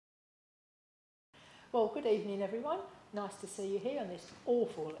Well, good evening, everyone. Nice to see you here on this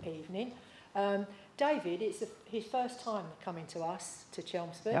awful evening. David, it's his first time coming to us, to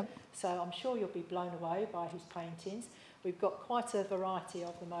Chelmsford, Yep. so I'm sure you'll be blown away by his paintings. We've got quite a variety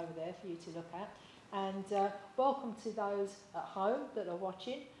of them over there for you to look at. And welcome to those at home that are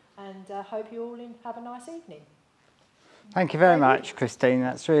watching, and hope you all have a nice evening. Thank you very much, Christine.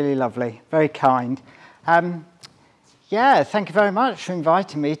 That's really lovely. Very kind. Yeah, thank you very much for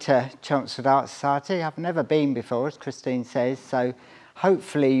inviting me to Chelmsford Art Society. I've never been before, as Christine says, so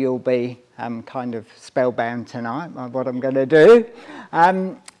hopefully you'll be kind of spellbound tonight by what I'm going to do.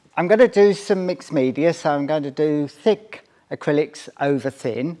 I'm going to do some mixed media, so I'm going to do thick acrylics over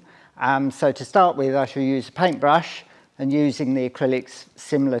thin. So to start with, I shall use a paintbrush and using the acrylics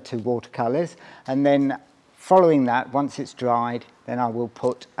similar to watercolours, and then following that, once it's dried, then I will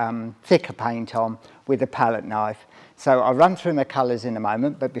put thicker paint on with a palette knife. So I'll run through my colours in a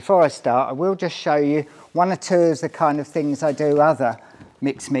moment, but before I start, I will just show you one or two of the kind of things I do other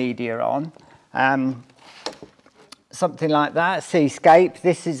mixed media on. Something like that, seascape.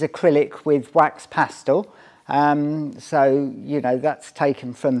 This is acrylic with wax pastel. So, you know, that's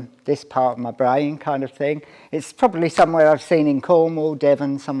taken from this part of my brain kind of thing. It's probably somewhere I've seen in Cornwall,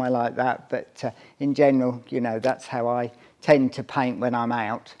 Devon, somewhere like that. But in general, you know, that's how I tend to paint when I'm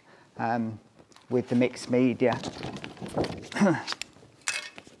out with the mixed media. I'll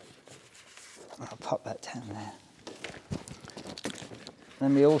pop that down there.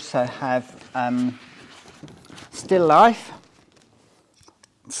 Then we also have still life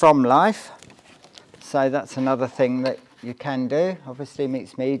from life. So that's another thing that you can do. Obviously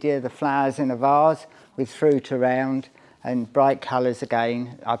mixed media, the flowers in a vase with fruit around, and bright colours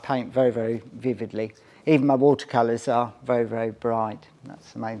again. I paint very, very vividly. Even my watercolours are very, very bright.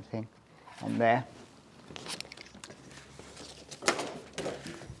 That's the main thing on there.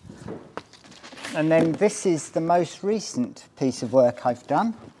 And then this is the most recent piece of work I've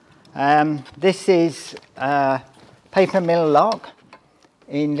done. This is paper mill lock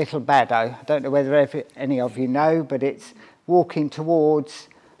in Little Baddow. I don't know whether any of you know, but it's walking towards,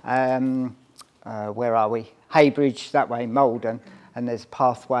 where are we? Haybridge, that way, Malden, and there's a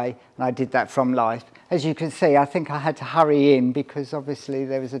pathway, and I did that from life. As you can see, I think I had to hurry in because obviously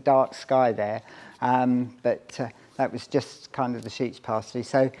there was a dark sky there, but that was just kind of the sheets pasty.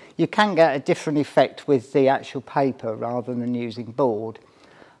 So you can get a different effect with the actual paper rather than using board.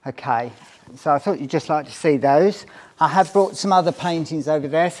 Okay, so I thought you'd just like to see those. I have brought some other paintings over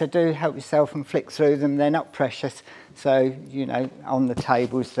there, so do help yourself and flick through them. They're not precious, so, you know, on the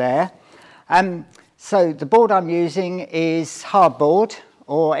tables there. So the board I'm using is hardboard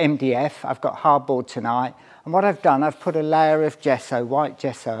or MDF. I've got hardboard tonight. And what I've done, I've put a layer of gesso, white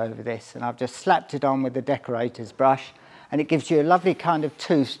gesso over this, and I've just slapped it on with a decorator's brush, and it gives you a lovely kind of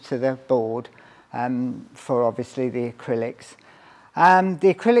tooth to the board for obviously the acrylics.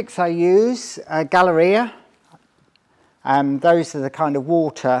 The acrylics I use are Galleria. Those are the kind of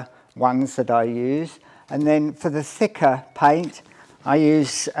water ones that I use. And then for the thicker paint, I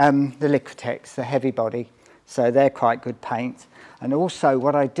use the Liquitex, the heavy body. So they're quite good paints. And also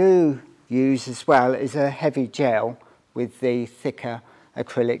what I do use as well is a heavy gel with the thicker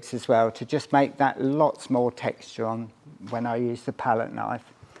acrylics as well to just make that lots more texture on when I use the palette knife.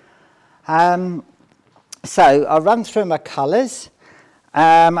 So I'll run through my colours.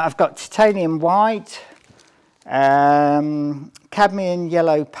 I've got titanium white, cadmium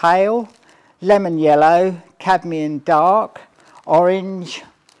yellow pale, lemon yellow, cadmium dark, orange,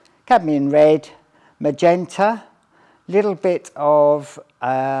 cadmium red, magenta, little bit of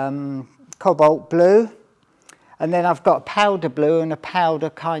cobalt blue, and then I've got powder blue and a powder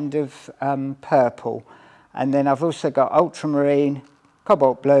kind of purple, and then I've also got ultramarine,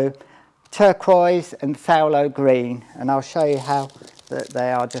 cobalt blue, turquoise and phthalo green, and I'll show you how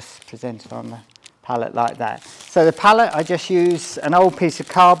they are just presented on the palette like that. So the palette, I just use an old piece of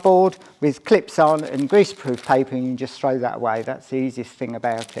cardboard with clips on and greaseproof paper, and you just throw that away. That's the easiest thing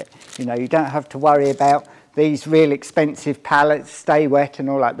about it. You know, you don't have to worry about these real expensive palettes, stay wet and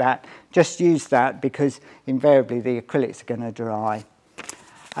all like that. Just use that because invariably the acrylics are going to dry.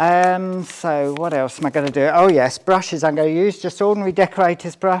 So what else am I going to do? Oh yes, brushes I'm going to use, just ordinary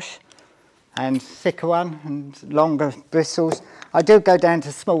decorator's brush and thicker one and longer bristles. I do go down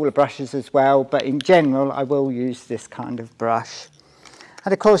to smaller brushes as well, but in general I will use this kind of brush.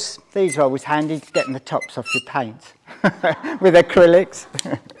 And of course these are always handy to getting the tops off your paint with acrylics.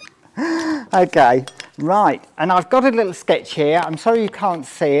 Okay, right, and I've got a little sketch here. I'm sorry you can't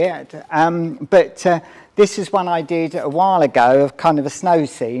see it, but this is one I did a while ago of kind of a snow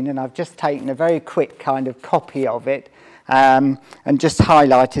scene, and I've just taken a very quick kind of copy of it and just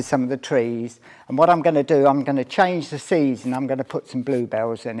highlighted some of the trees. And what I'm going to do, I'm going to change the season. I'm going to put some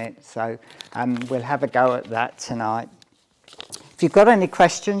bluebells in it. So we'll have a go at that tonight. If you've got any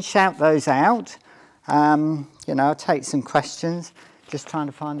questions, shout those out. You know, I'll take some questions. Just trying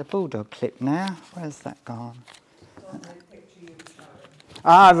to find the bulldog clip now. Where's that gone?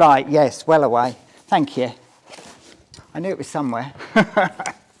 Ah, right, yes, well away. Thank you. I knew it was somewhere.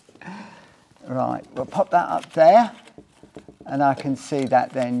 Right, we'll pop that up there. And I can see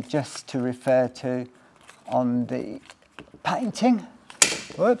that then just to refer to on the painting.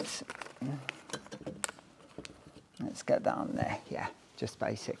 Whoops. Let's get that on there. Yeah, just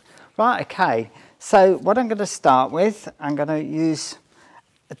basic. Right, okay. So what I'm going to start with, I'm going to use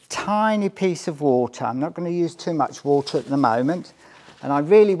a tiny piece of water. I'm not going to use too much water at the moment. And I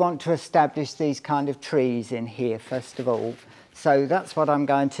really want to establish these kind of trees in here, first of all. So that's what I'm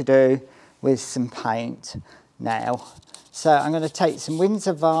going to do with some paint now. So I'm going to take some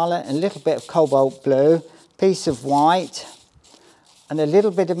Windsor Violet, a little bit of Cobalt Blue, piece of white, and a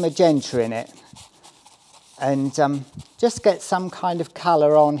little bit of magenta in it. And just get some kind of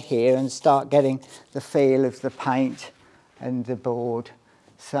colour on here and start getting the feel of the paint and the board.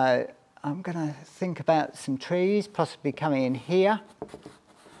 So I'm going to think about some trees possibly coming in here.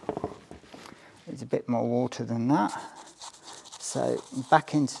 There's a bit more water than that. So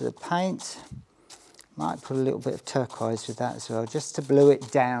back into the paint. Might put a little bit of turquoise with that as well, just to blue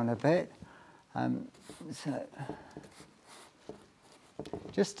it down a bit. So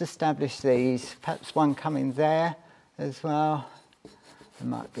just establish these, perhaps one coming there as well. There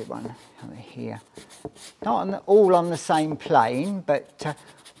might be one coming here. Not on all on the same plane, but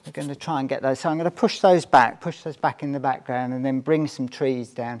we're going to try and get those. So I'm going to push those back in the background and then bring some trees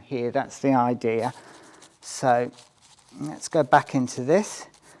down here. That's the idea. So let's go back into this.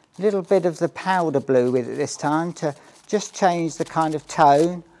 A little bit of the powder blue with it this time to just change the kind of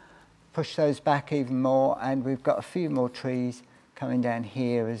tone. Push those back even more, and we've got a few more trees coming down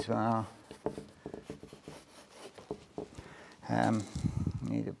here as well.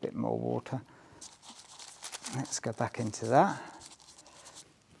 Need a bit more water. Let's go back into that.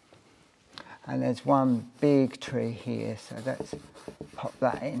 And there's one big tree here, so let's pop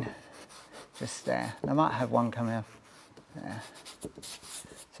that in just there. I might have one coming up there.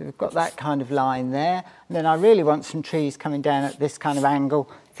 So we've got that kind of line there. And then I really want some trees coming down at this kind of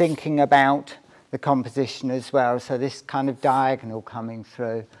angle, thinking about the composition as well. So this kind of diagonal coming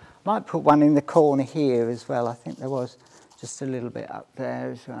through. Might put one in the corner here as well. I think there was just a little bit up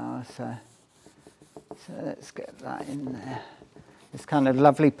there as well. So let's get that in there. This kind of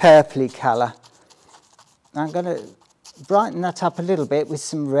lovely purpley colour. I'm going to brighten that up a little bit with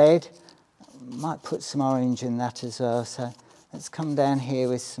some red. Might put some orange in that as well. So let's come down here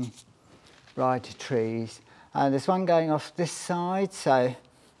with some brighter trees. There's one going off this side, so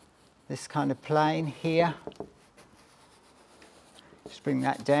this kind of plane here. Just bring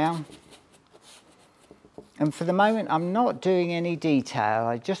that down. And for the moment, I'm not doing any detail.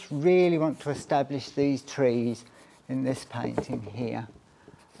 I just really want to establish these trees in this painting here,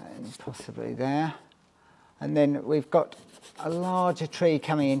 and possibly there. And then we've got a larger tree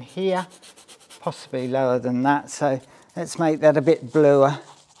coming in here, possibly lower than that. So let's make that a bit bluer,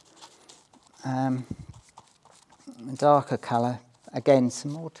 a darker colour. Again,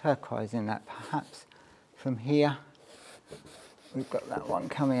 some more turquoise in that, perhaps from here. We've got that one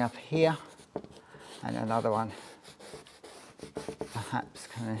coming up here, and another one, perhaps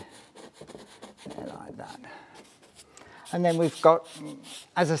coming there like that. And then we've got,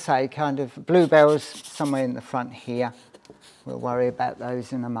 as I say, kind of bluebells somewhere in the front here. We'll worry about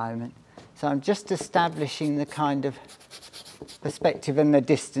those in a moment. So I'm just establishing the kind of perspective and the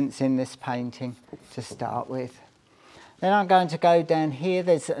distance in this painting to start with. Then I'm going to go down here.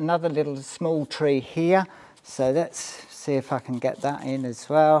 There's another little small tree here. So let's see if I can get that in as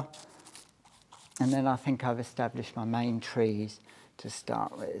well. And then I think I've established my main trees to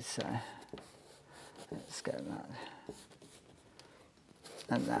start with. So let's go that.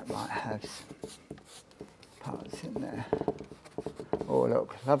 And that might have some parts in there. Oh,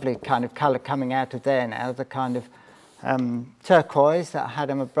 look, lovely kind of colour coming out of there now, the kind of turquoise that I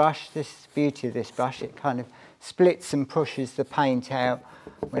had on my brush. This is the beauty of this brush. It kind of splits and pushes the paint out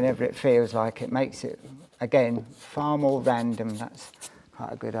whenever it feels like. It makes it, again, far more random. That's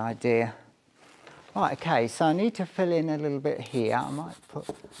quite a good idea. Right, okay, so I need to fill in a little bit here. I might put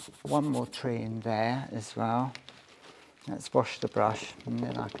one more tree in there as well. Let's wash the brush, and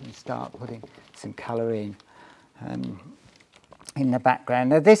then I can start putting some colour in the background.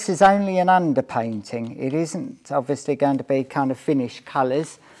 Now this is only an underpainting. It isn't obviously going to be kind of finished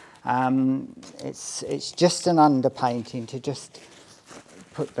colours. It's just an underpainting to just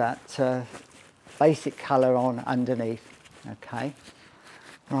put that basic colour on underneath. Okay,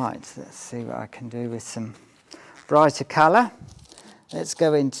 right, so let's see what I can do with some brighter colour. Let's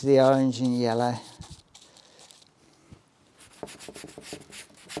go into the orange and yellow.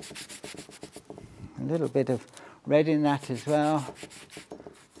 A little bit of red in that as well.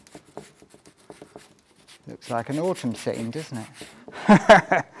 Looks like an autumn scene, doesn't it?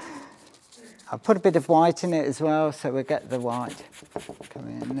 I'll put a bit of white in it as well, so we'll get the white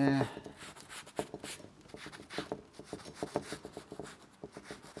coming in there.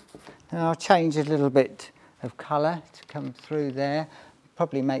 And I'll change a little bit of colour to come through there.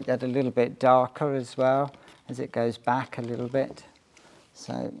 Probably make that a little bit darker as well as it goes back a little bit.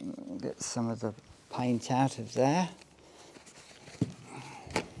 So get some of the paint out of there.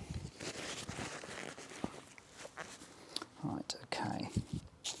 Right, okay.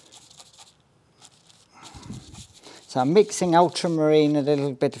 So I'm mixing ultramarine, a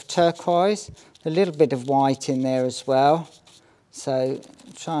little bit of turquoise, a little bit of white in there as well. So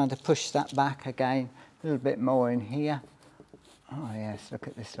trying to push that back again, a little bit more in here. Oh yes, look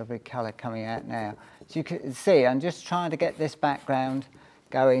at this lovely colour coming out now. As you can see, I'm just trying to get this background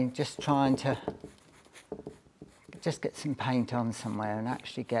going, just trying to just get some paint on somewhere and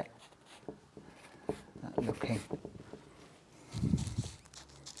actually get that looking.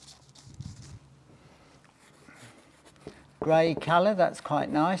 Grey colour, that's quite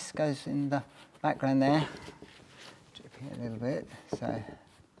nice, goes in the background there. Dripping a little bit, so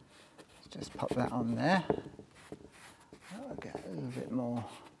let's just pop that on there. I'll get a little bit more.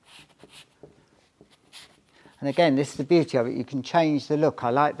 And again, this is the beauty of it, you can change the look.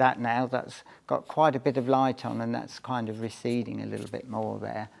 I like that now, that's got quite a bit of light on and that's kind of receding a little bit more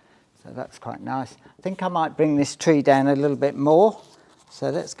there. So that's quite nice. I think I might bring this tree down a little bit more. So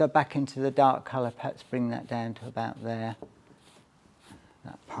let's go back into the dark colour, perhaps bring that down to about there,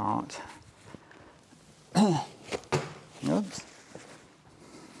 that part. Oops.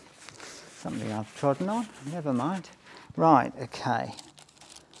 Something I've trodden on, never mind. Right, okay,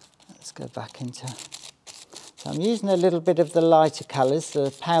 let's go back into, so I'm using a little bit of the lighter colours,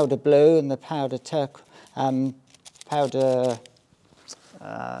 the powder blue and the powder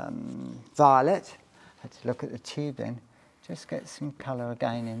violet. Let's look at the tube then. Just get some colour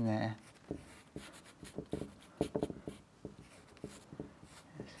again in there.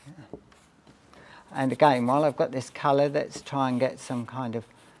 And again, while I've got this colour, let's try and get some kind of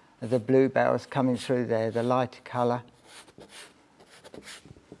the bluebells coming through there, the lighter colour.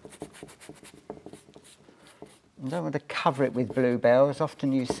 I don't want to cover it with bluebells.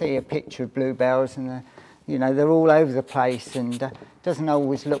 Often you see a picture of bluebells and you know, they're all over the place and it doesn't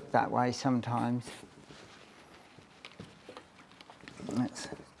always look that way sometimes. Let's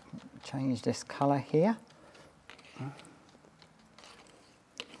change this colour here.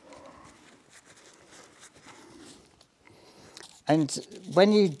 And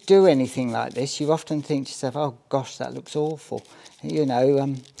when you do anything like this, you often think to yourself, oh gosh, that looks awful. You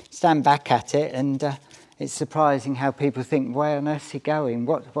know, stand back at it and it's surprising how people think, where on earth is he going?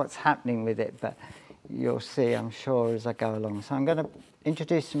 What's happening with it? But you'll see, I'm sure, as I go along. So I'm going to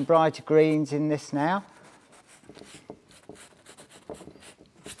introduce some brighter greens in this now.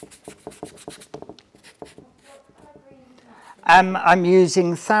 I'm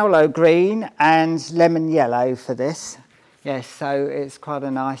using phthalo green and lemon yellow for this. Yes, so it's quite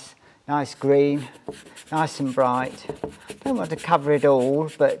a nice green, nice and bright. Don't want to cover it all,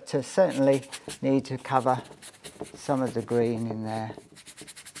 but certainly need to cover some of the green in there.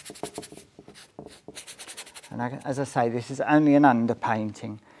 And as I say, this is only an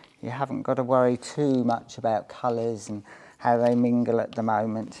underpainting. You haven't got to worry too much about colours and how they mingle at the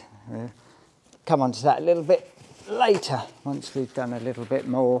moment. We'll come on to that a little bit later, once we've done a little bit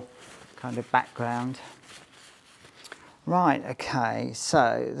more kind of background. Right, okay,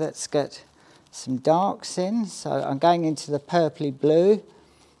 so let's get some darks in. So I'm going into the purpley blue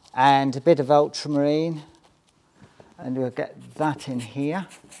and a bit of ultramarine, and we'll get that in here.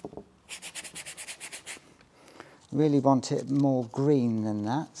 Really want it more green than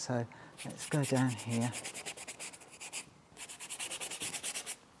that, so let's go down here.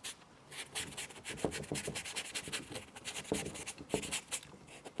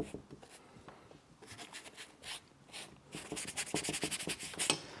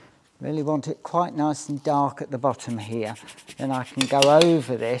 Really want it quite nice and dark at the bottom here. Then I can go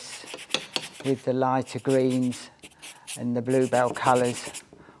over this with the lighter greens and the bluebell colours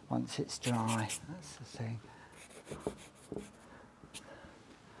once it's dry. That's the thing.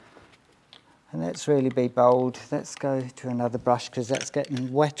 And let's really be bold. Let's go to another brush because that's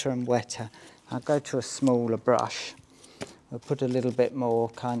getting wetter and wetter. I'll go to a smaller brush. We'll put a little bit more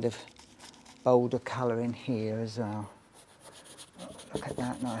kind of bolder colour in here as well. Look at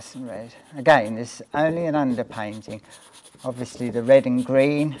that, nice and red. Again, it's only an underpainting. Obviously the red and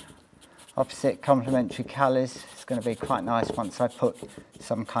green, opposite complementary colours. It's going to be quite nice once I put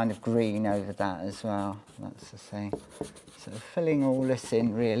some kind of green over that as well. That's the thing. So filling all this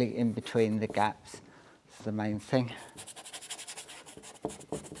in really in between the gaps is the main thing.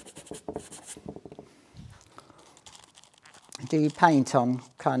 Do you paint on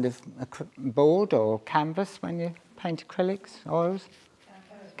kind of a board or canvas when you paint acrylics, oils?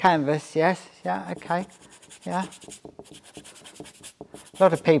 Canvas, yes, yeah, okay, yeah. A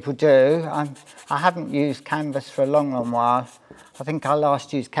lot of people do. I haven't used canvas for a long, long while. I think I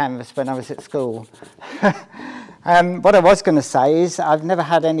last used canvas when I was at school. What I was going to say is I've never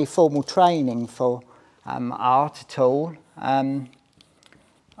had any formal training for art at all.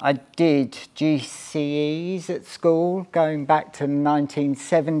 I did GCEs at school going back to the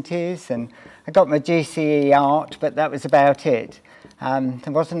 1970s, and I got my GCE art, but that was about it. There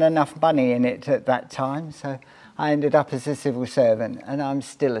wasn't enough money in it at that time, so I ended up as a civil servant, and I'm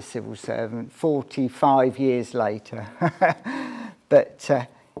still a civil servant 45 years later. But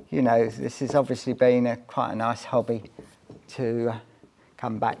you know, this has obviously been quite a nice hobby to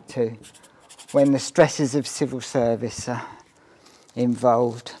come back to when the stresses of civil service are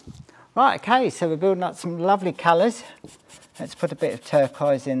involved. Right, okay, so we're building up some lovely colours. Let's put a bit of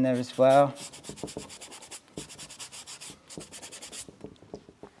turquoise in there as well.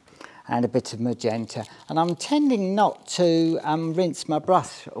 And a bit of magenta. And I'm tending not to rinse my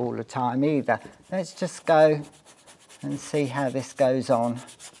brush all the time either. Let's just go and see how this goes on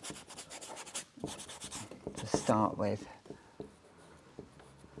to start with.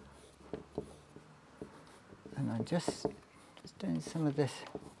 And I'm just doing some of this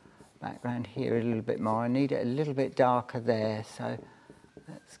background here a little bit more. I need it a little bit darker there, so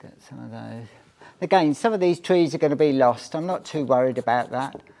let's get some of those. Again, some of these trees are going to be lost. I'm not too worried about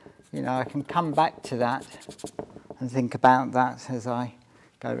that. You know, I can come back to that and think about that as I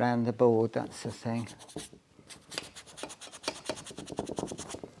go around the board, that's the thing.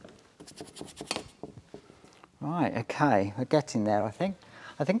 Right, okay, we're getting there, I think.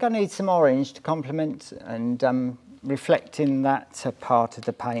 I think I need some orange to complement and reflect in that part of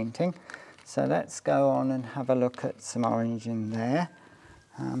the painting. So let's go on and have a look at some orange in there.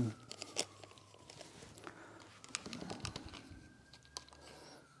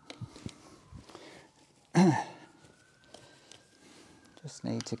 Just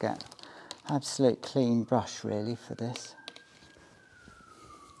need to get absolute clean brush really for this.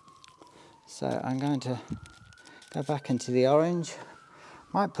 So I'm going to go back into the orange.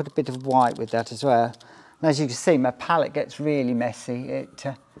 Might put a bit of white with that as well. And as you can see, my palette gets really messy. It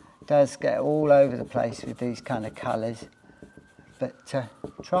does get all over the place with these kind of colours. But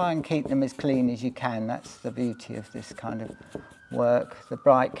try and keep them as clean as you can. That's the beauty of this kind of work. The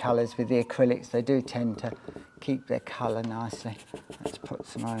bright colours with the acrylics, they do tend to keep their colour nicely. Let's put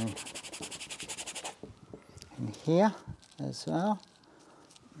some orange in here as well.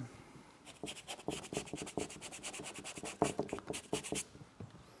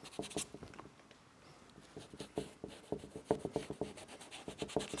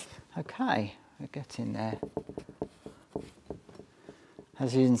 Okay, we're getting there.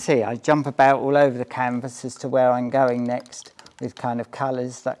 As you can see, I jump about all over the canvas as to where I'm going next with kind of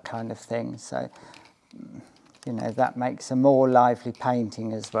colours, that kind of thing. So, you know, that makes a more lively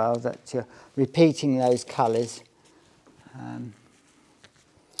painting as well, that you're repeating those colours.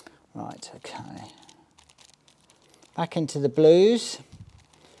 Right, okay. Back into the blues.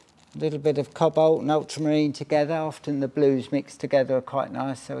 A little bit of cobalt and ultramarine together. Often the blues mixed together are quite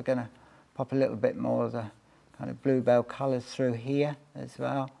nice, so we're going to pop a little bit more of the kind of bluebell colours through here as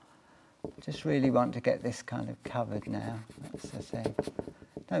well. Just really want to get this kind of covered now, that's the thing.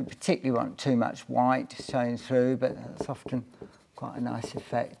 Don't particularly want too much white showing through, but that's often quite a nice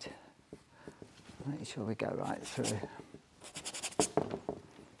effect. Make sure we go right through.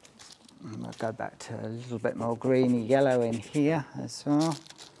 And we'll go back to a little bit more greeny yellow in here as well.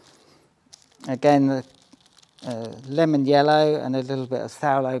 Again, the lemon yellow and a little bit of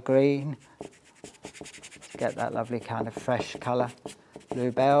phthalo green to get that lovely kind of fresh colour.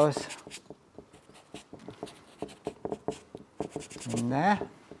 Bluebells in there.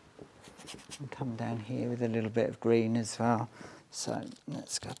 And come down here with a little bit of green as well. So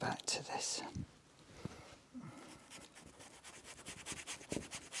let's go back to this.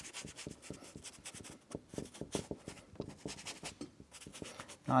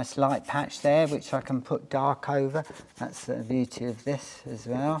 nice light patch there, which I can put dark over. That's the beauty of this as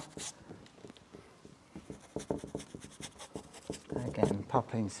well. Again,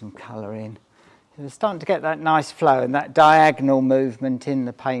 popping some colour in. So we're starting to get that nice flow and that diagonal movement in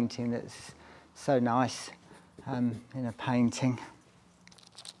the painting that's so nice in a painting.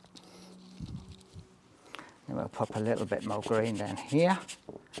 And we'll pop a little bit more green down here.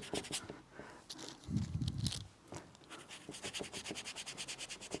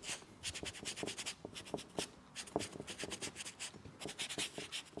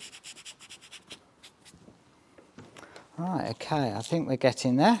 Right, okay, I think we're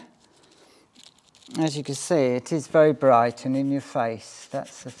getting there. As you can see, it is very bright and in your face.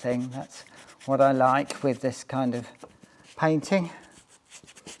 That's the thing, that's what I like with this kind of painting.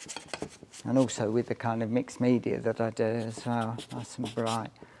 And also with the kind of mixed media that I do as well, nice and bright.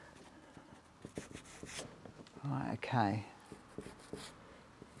 Right, okay.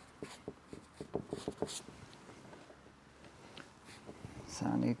 So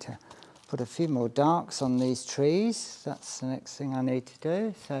I need to put a few more darks on these trees. That's the next thing I need to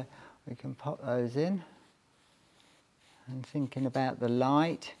do. So we can pop those in. And thinking about the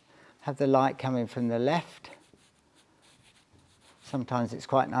light, have the light coming from the left. Sometimes it's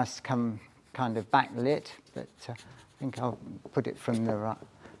quite nice to come kind of backlit, but I think I'll put it from the right,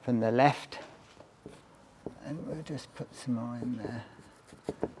 from the left. And we'll just put some more in there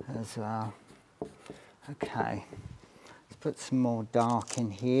as well. Okay. Put some more dark in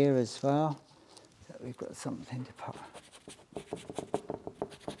here as well, so we've got something to pop.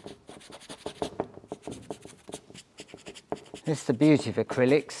 This is the beauty of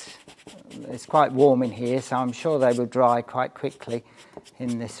acrylics. It's quite warm in here, so I'm sure they will dry quite quickly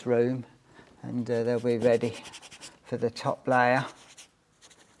in this room, and they'll be ready for the top layer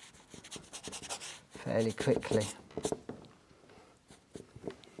fairly quickly.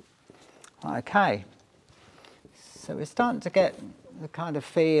 Okay. So we're starting to get the kind of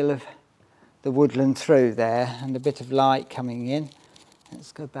feel of the woodland through there and a bit of light coming in.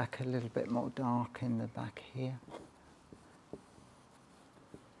 Let's go back a little bit more dark in the back here.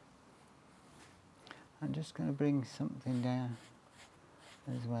 I'm just going to bring something down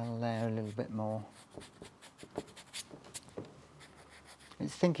as well there a little bit more.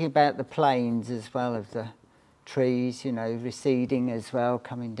 It's thinking about the planes as well of the trees, you know, receding as well,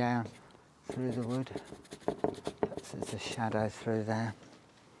 coming down through the wood. There's a shadow through there.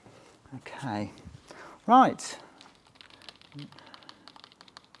 Okay, right. At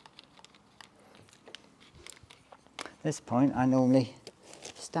this point, I normally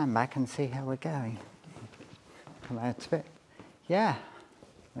stand back and see how we're going. Come out of it. Yeah.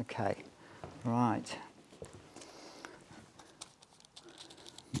 Okay. Right.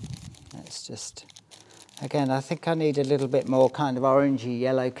 Let's just, again, I think I need a little bit more kind of orangey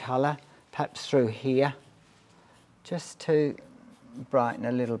yellow colour, perhaps through here, just to brighten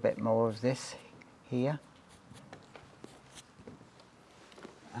a little bit more of this here.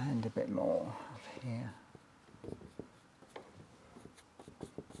 And a bit more up here.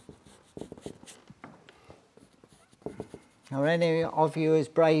 Are any of you as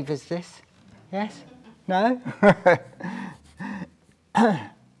brave as this? Yes? No?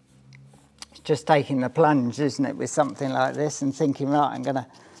 It's just taking the plunge, isn't it, with something like this and thinking, right, I'm going to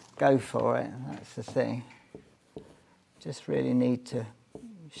go for it. That's the thing. Just really need to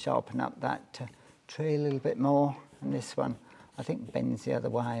sharpen up that tree a little bit more. And this one, I think, bends the other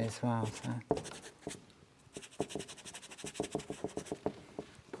way as well. So.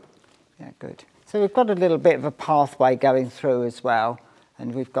 Yeah, good. So we've got a little bit of a pathway going through as well,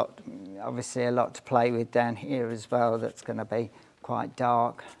 and we've got obviously a lot to play with down here as well that's going to be quite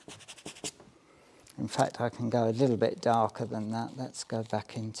dark. In fact, I can go a little bit darker than that. Let's go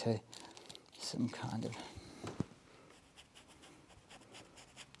back into some kind of...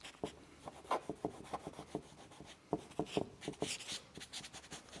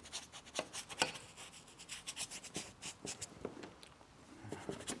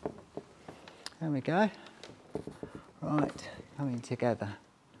 There we go. Right, coming together.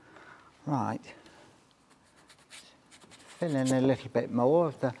 Right. Fill in a little bit more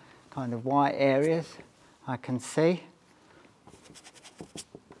of the kind of white areas I can see.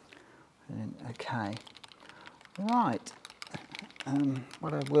 Okay. Right.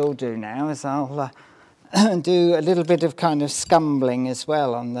 What I will do now is I'll do a little bit of kind of scumbling as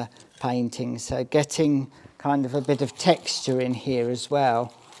well on the painting, so getting kind of a bit of texture in here as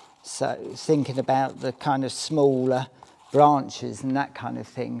well. So thinking about the kind of smaller branches and that kind of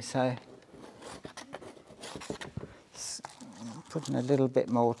thing. So putting a little bit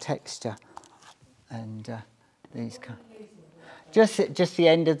more texture and these kind. just the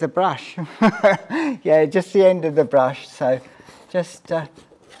end of the brush. Yeah, just the end of the brush. So just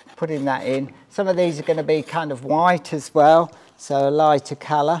putting that in. Some of these are going to be kind of white as well, so a lighter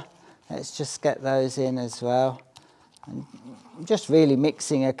colour. Let's just get those in as well. And just really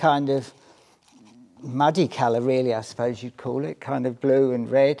mixing a kind of muddy colour, really, I suppose you'd call it, kind of blue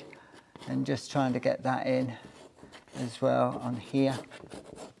and red, and just trying to get that in as well on here.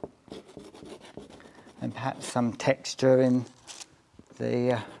 And perhaps some texture in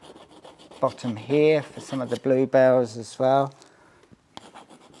the bottom here for some of the bluebells as well.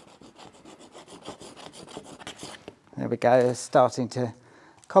 There we go, starting to...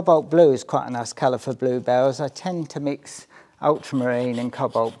 Cobalt blue is quite a nice colour for bluebells. I tend to mix ultramarine and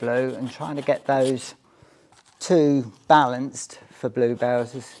cobalt blue, and trying to get those two balanced for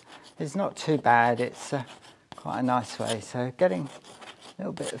bluebells is not too bad. It's quite a nice way. So getting a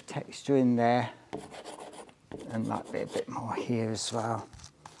little bit of texture in there, and might be a bit more here as well.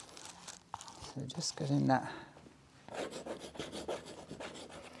 So just getting that,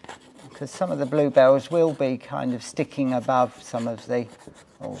 because some of the bluebells will be kind of sticking above some of the,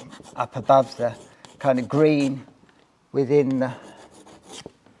 or up above the kind of green within the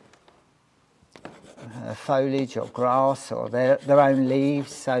foliage or grass or their own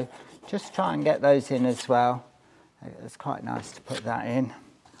leaves. So just try and get those in as well. It's quite nice to put that in.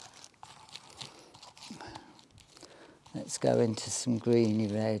 Let's go into some greeny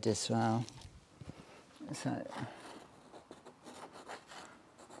red as well. So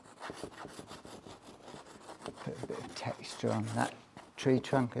put a bit of texture on that tree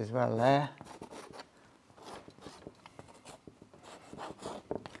trunk as well there.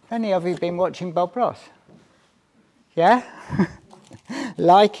 Any of you been watching Bob Ross? Yeah?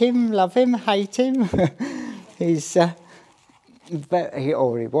 Like him, love him, hate him? He's he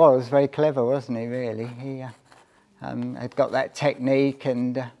already was very clever, wasn't he, really? He had got that technique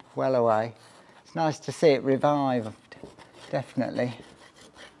and well away. It's nice to see it revived, definitely.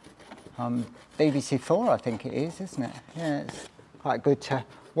 BBC4, I think it is, isn't it? Yeah, it's quite good to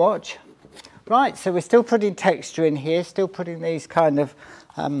watch. Right, so we're still putting texture in here, still putting these kind of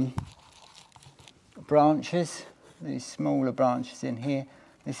branches, these smaller branches in here.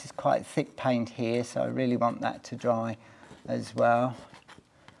 This is quite thick paint here, so I really want that to dry as well.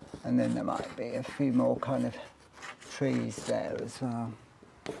 And then there might be a few more kind of trees there as well.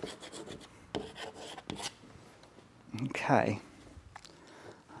 Okay,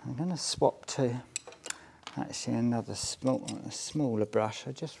 I'm going to swap to actually another smaller brush.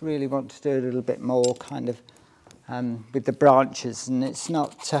 I just really want to do a little bit more kind of with the branches, and it's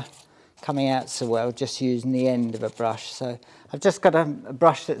not coming out so well just using the end of a brush. So I've just got a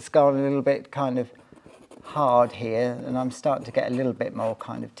brush that's gone a little bit kind of hard here, and I'm starting to get a little bit more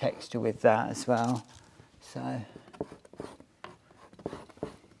kind of texture with that as well. So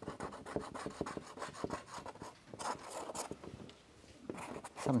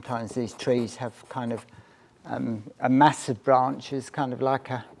sometimes these trees have kind of a mass of branches, kind of like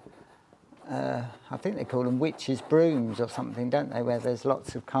a I think they call them witches' brooms or something, don't they, where there's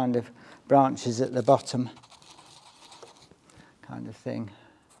lots of kind of branches at the bottom, kind of thing.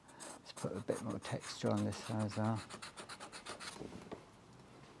 Let's put a bit more texture on this one as well.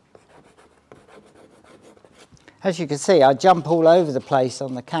 As you can see, I jump all over the place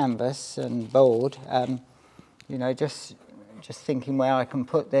on the canvas and board, you know, just thinking where I can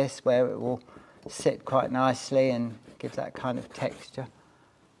put this, where it will sit quite nicely and give that kind of texture.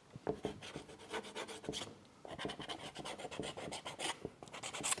 A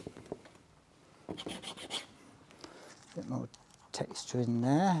bit more texture in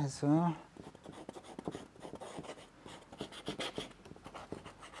there as well.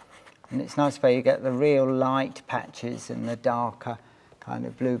 And it's nice where you get the real light patches and the darker kind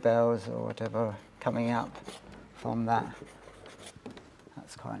of bluebells or whatever coming up from that.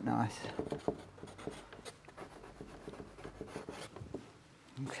 That's quite nice.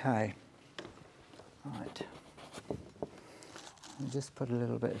 Okay, right. I'll just put a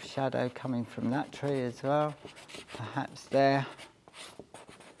little bit of shadow coming from that tree as well, perhaps there.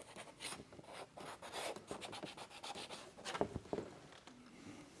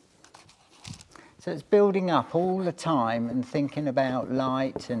 So it's building up all the time and thinking about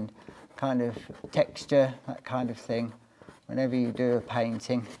light and kind of texture, that kind of thing. Whenever you do a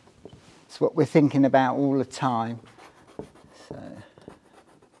painting, it's what we're thinking about all the time. So.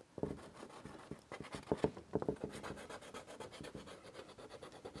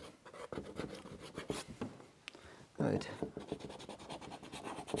 Good.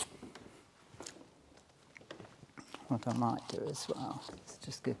 What I might do as well is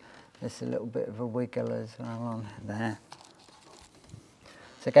just give this a little bit of a wiggle as well on there.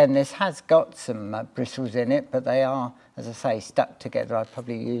 So again, this has got some bristles in it, but they are, as I say, stuck together. I've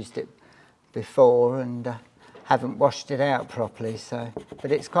probably used it before and haven't washed it out properly. So,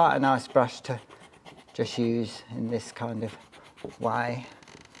 but it's quite a nice brush to just use in this kind of way.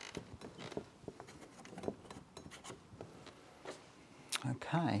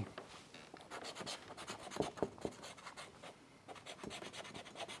 Okay.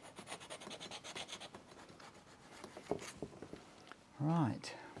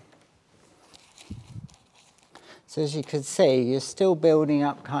 Right. So as you can see, you're still building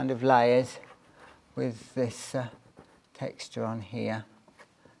up kind of layers with this texture on here,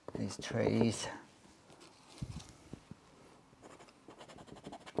 these trees.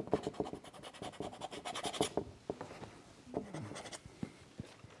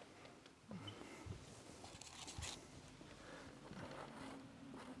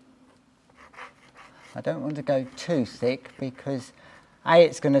 I don't want to go too thick because A,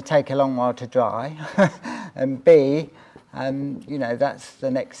 it's going to take a long while to dry, and B, you know, that's the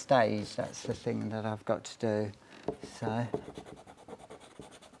next stage. That's the thing that I've got to do. So,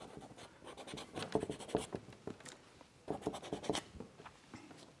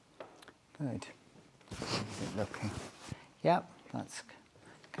 good. How's it looking? Yep, that's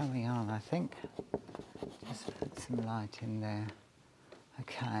coming on, I think. Just put some light in there.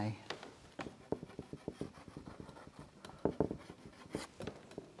 Okay.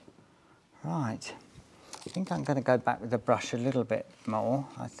 Right, I think I'm going to go back with the brush a little bit more.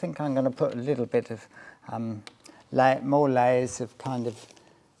 I think I'm going to put a little bit of more layers of kind of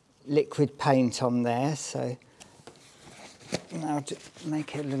liquid paint on there. So now to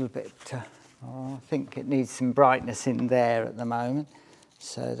make it a little bit, I think it needs some brightness in there at the moment.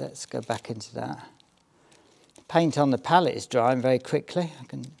 So let's go back into that. The paint on the palette is drying very quickly, I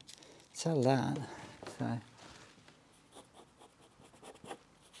can tell that. So.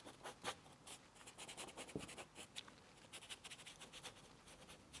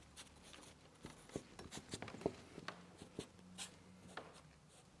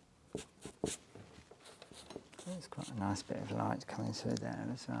 There's quite a nice bit of light coming through there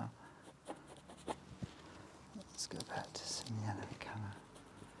as well. Let's go back to some yellow colour.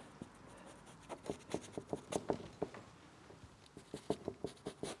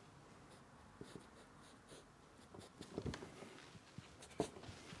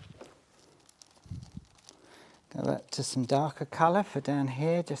 Go back to some darker colour for down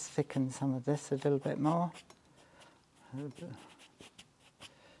here, just thicken some of this a little bit more.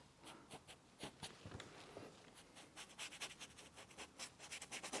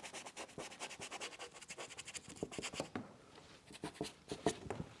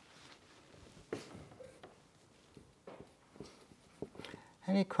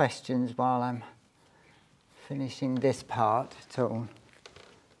 Any questions while I'm finishing this part at all?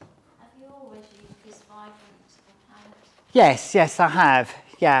 Have you always used this vibrant palette? Yes, I have.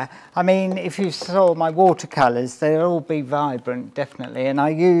 Yeah, I mean, if you saw my watercolours, they'll all be vibrant, definitely. And I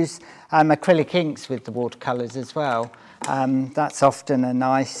use acrylic inks with the watercolours as well. That's often a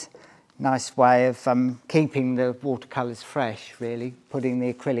nice way of keeping the watercolours fresh, really, putting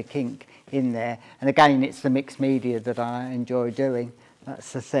the acrylic ink in there. And again, it's the mixed media that I enjoy doing.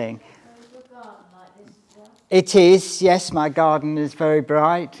 That's the thing. So is your garden like this as well? It is, yes, my garden is very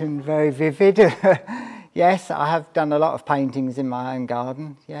bright and very vivid. Yes, I have done a lot of paintings in my own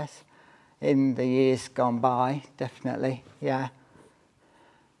garden, yes, in the years gone by, definitely, yeah.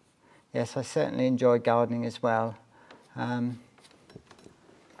 Yes, I certainly enjoy gardening as well.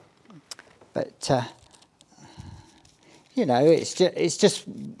 You know, it's just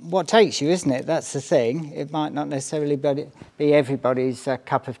what takes you, isn't it? That's the thing. It might not necessarily be everybody's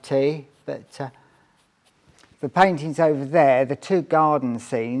cup of tea, but the paintings over there, the two garden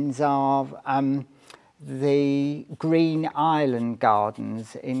scenes are the Green Island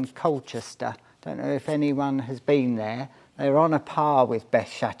Gardens in Colchester. Don't know if anyone has been there. They're on a par with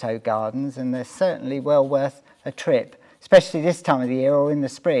Best Chateau Gardens, and they're certainly well worth a trip, especially this time of the year or in the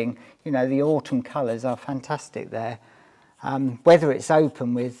spring. You know, the autumn colours are fantastic there. Whether it's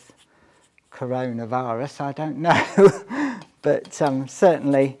open with coronavirus, I don't know, but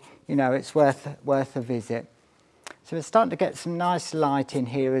certainly, you know, it's worth a visit. So we're starting to get some nice light in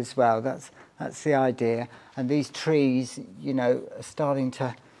here as well. That's the idea. And these trees, you know, are starting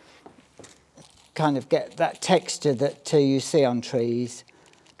to kind of get that texture that you see on trees.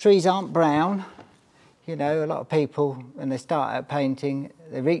 Trees aren't brown. You know, a lot of people, when they start out painting,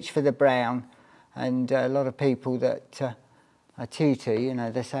 they reach for the brown, and a lot of people that I tutor, you know,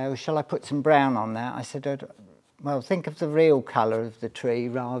 they say, oh, shall I put some brown on that? I said, well, think of the real colour of the tree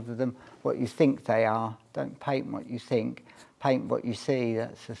rather than what you think they are. Don't paint what you think, paint what you see,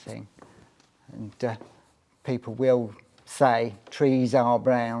 that's the thing. And people will say trees are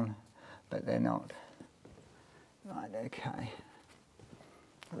brown, but they're not. Right, okay.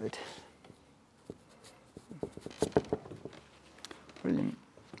 Good. Brilliant.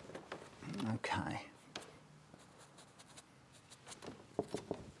 Okay.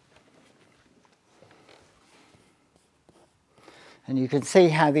 And you can see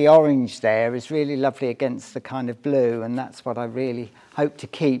how the orange there is really lovely against the kind of blue, and that's what I really hope to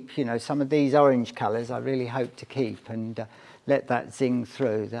keep. You know, some of these orange colours I really hope to keep and let that zing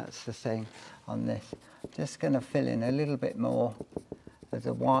through. That's the thing on this. Just going to fill in a little bit more of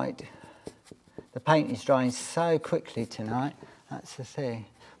the white. The paint is drying so quickly tonight. That's the thing.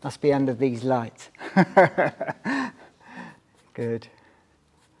 Must be under these lights. Good.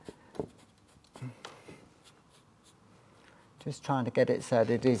 Just trying to get it so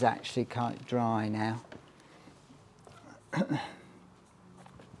that it is actually quite dry now.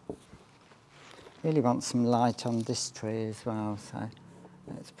 Really want some light on this tree as well, so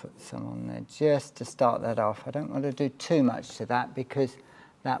let's put some on there just to start that off. I don't want to do too much to that because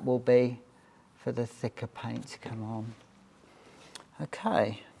that will be for the thicker paint to come on.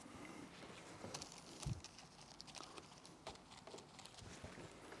 Okay.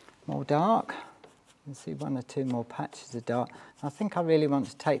 More dark. You can see one or two more patches of dark. I think I really want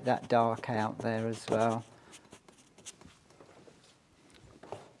to take that dark out there as well.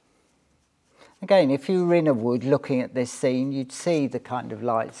 Again, if you were in a wood looking at this scene, you'd see the kind of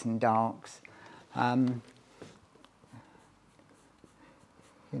lights and darks. You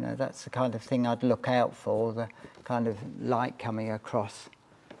know, that's the kind of thing I'd look out for, the kind of light coming across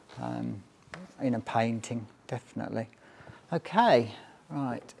in a painting, definitely. Okay,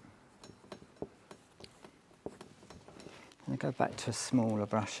 right. I'm going to go back to a smaller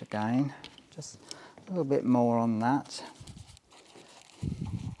brush again, just a little bit more on that.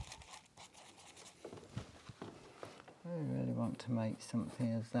 I really want to make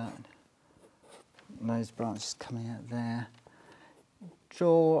something of that. Those branches coming out there.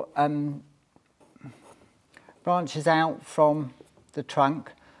 Draw branches out from the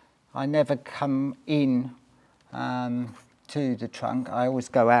trunk. I never come in to the trunk. I always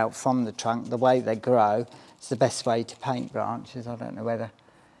go out from the trunk. The way they grow is the best way to paint branches. I don't know whether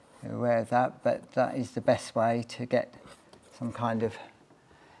you're aware of that, but that is the best way to get some kind of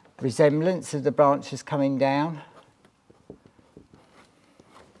resemblance of the branches coming down.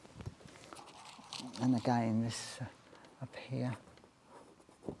 And again, this up here.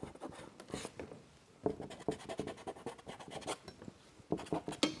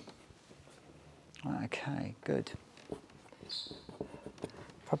 Okay, good.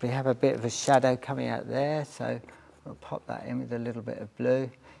 Probably have a bit of a shadow coming out there, so we'll pop that in with a little bit of blue.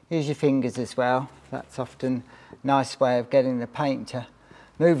 Use your fingers as well. That's often a nice way of getting the paint to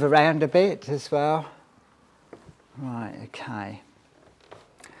move around a bit as well. Right, okay.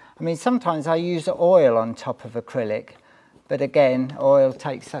 I mean, sometimes I use oil on top of acrylic, but again, oil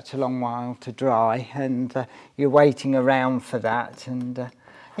takes such a long while to dry, and you're waiting around for that, and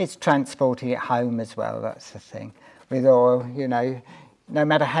it's transporting it home as well, that's the thing. With oil, you know, no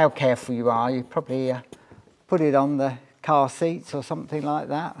matter how careful you are, you probably put it on the car seats or something like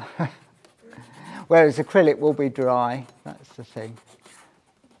that. Whereas acrylic will be dry, that's the thing,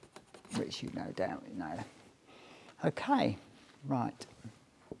 which you no doubt know. Okay, right.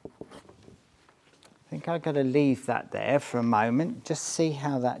 I think I've got to leave that there for a moment, just see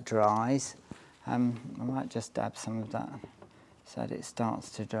how that dries. I might just dab some of that so that it starts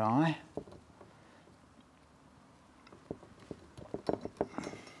to dry.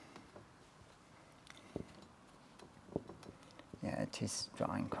 Yeah, it is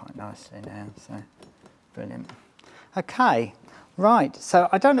drying quite nicely now, so brilliant. Okay, right, so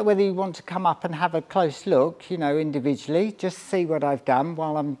I don't know whether you want to come up and have a close look, you know, individually, just see what I've done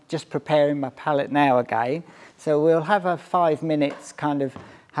while I'm just preparing my palette now again. So we'll have a 5 minutes kind of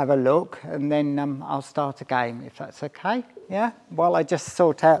have a look, and then I'll start again, if that's okay, yeah? While I just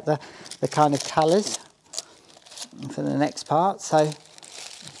sort out the kind of colours for the next part. So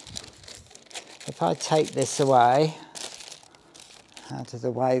if I take this away, out of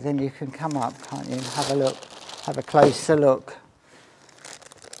the way, then you can come up, can't you, and have a look, have a closer look.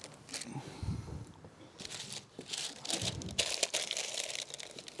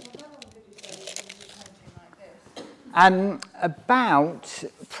 About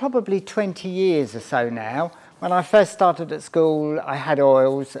probably 20 years or so now. When I first started at school, I had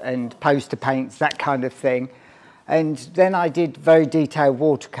oils and poster paints, that kind of thing. And then I did very detailed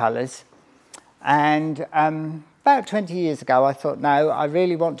watercolours. And about 20 years ago, I thought, no, I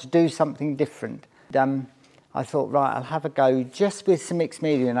really want to do something different. I thought, right, I'll have a go just with some mixed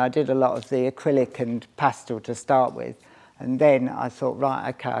media, and I did a lot of the acrylic and pastel to start with. And then I thought, right,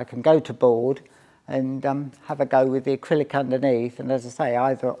 okay, I can go to board and have a go with the acrylic underneath, and as I say,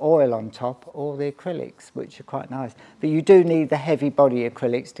 either oil on top or the acrylics, which are quite nice. But you do need the heavy body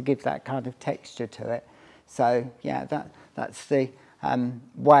acrylics to give that kind of texture to it. So yeah, that's the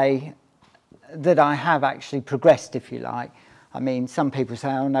way that I have actually progressed, if you like. I mean, some people say,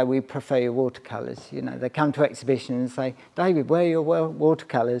 oh no, we prefer your watercolours. You know, they come to exhibitions and say, David, where are your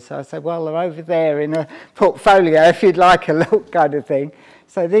watercolours? So I say, well, they're over there in a portfolio if you'd like a look, kind of thing.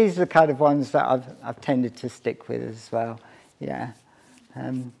 So these are the kind of ones that I've tended to stick with as well. Yeah,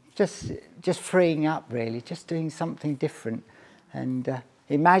 just freeing up really, just doing something different, and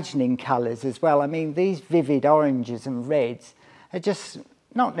imagining colours as well. I mean, these vivid oranges and reds are just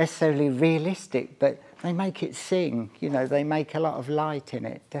not necessarily realistic, but they make it sing. You know, they make a lot of light in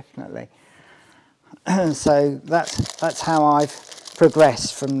it, definitely. So that's how I've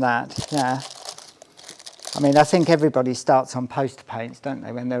progressed from that. Yeah. I mean, I think everybody starts on poster paints, don't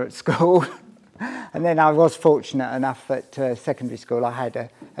they, when they're at school? And then I was fortunate enough at secondary school, I had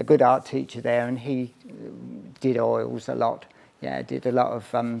a good art teacher there, and he did oils a lot. Yeah, did a lot of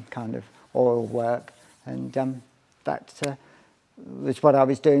kind of oil work, and that was what I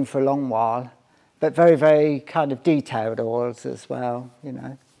was doing for a long while. But very, very kind of detailed oils as well, you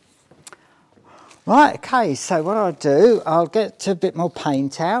know. Right, okay, so what I'll do, I'll get a bit more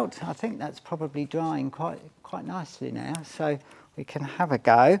paint out. I think that's probably drying quite nicely now, so we can have a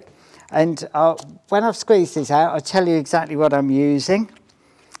go. And when I've squeezed this out, I'll tell you exactly what I'm using,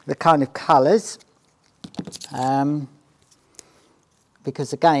 the kind of colours.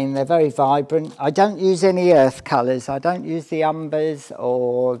 Because again, they're very vibrant. I don't use any earth colours. I don't use the umbers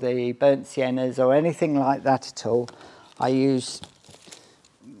or the burnt siennas or anything like that at all. I use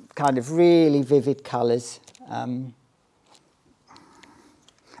kind of really vivid colours. I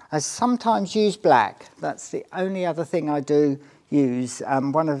sometimes use black. That's the only other thing I do use.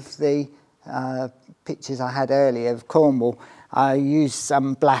 One of the pictures I had earlier of Cornwall, I used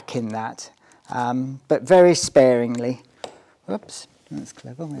some black in that, but very sparingly. Whoops, that's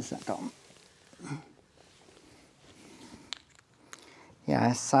clever. Where's that gone?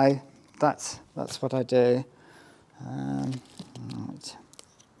 Yeah, so that's what I do. Right.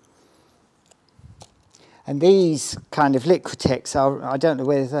 And these kind of Liquitex are, I don't know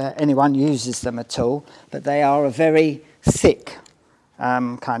whether anyone uses them at all, but they are a very thick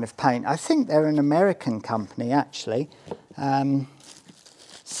kind of paint. I think they're an American company actually.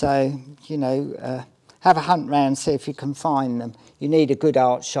 So, you know, have a hunt round, see if you can find them. You need a good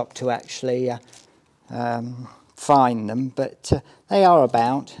art shop to actually find them, but they are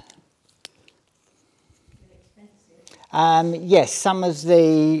about. Yes, some of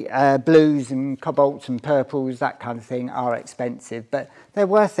the blues and cobalts and purples, that kind of thing, are expensive, but they're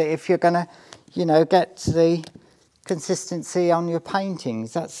worth it if you're going to, you know, get the consistency on your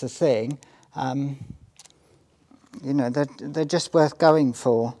paintings. That's the thing. You know, they're just worth going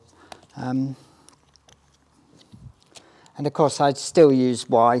for. And of course, I'd still use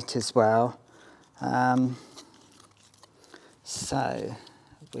white as well. So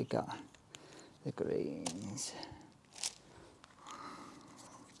we got the greens.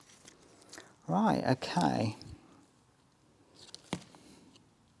 Right, okay.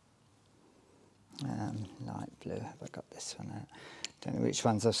 Light blue, have I got this one out? Don't know which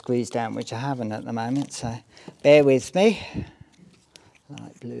ones I've squeezed out and which I haven't at the moment, so bear with me.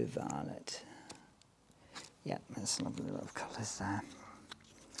 Light blue, violet. Yep, there's a lovely lot of colours there.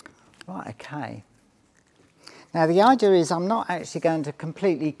 Right, okay. Now the idea is I'm not actually going to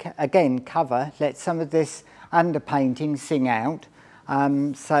completely, again, let some of this underpainting sing out.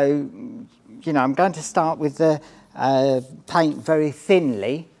 So, you know, I'm going to start with the paint very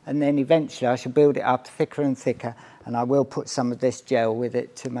thinly, and then eventually I shall build it up thicker and thicker, and I will put some of this gel with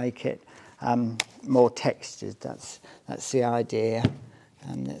it to make it more textured. That's the idea.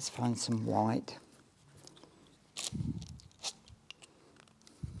 And let's find some white.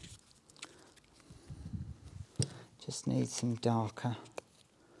 Just need some darker.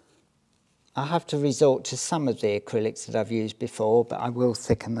 I have to resort to some of the acrylics that I've used before, but I will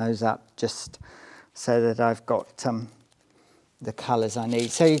thicken those up just so that I've got the colours I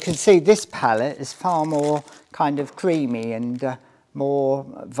need. So you can see this palette is far more kind of creamy and more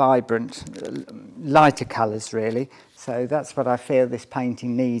vibrant, lighter colours really. So that's what I feel this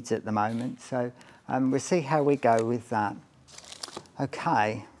painting needs at the moment. So we'll see how we go with that.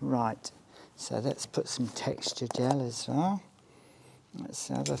 Okay, right. So let's put some texture gel as well. That's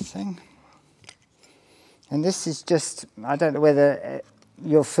the other thing. And this is just, I don't know whether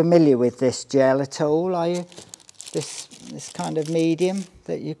you're familiar with this gel at all, are you? This kind of medium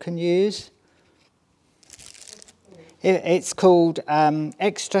that you can use. It's called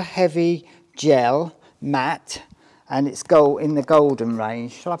Extra Heavy Gel Matte, and it's in the golden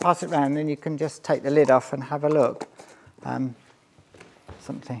range. Shall I pass it round, then you can just take the lid off and have a look.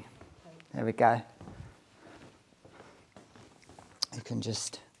 Something. There we go. You can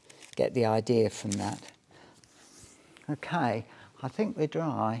just get the idea from that. Okay, I think we're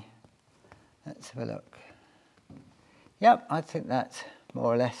dry. Let's have a look. Yep, I think that's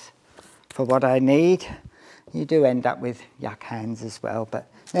more or less for what I need. You do end up with yuck hands as well,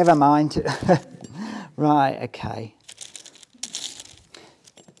 but never mind. Right, okay.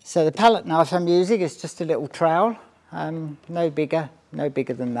 So the palette knife I'm using is just a little trowel, no bigger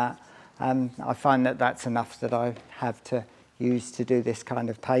than that. I find that that's enough that I have to use to do this kind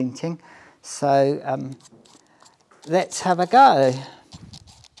of painting. So let's have a go.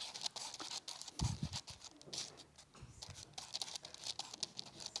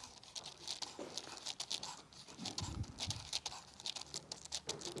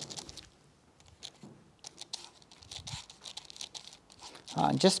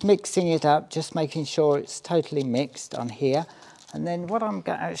 I'm just mixing it up, just making sure it's totally mixed on here. And then what I'm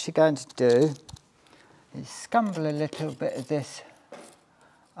actually going to do is scumble a little bit of this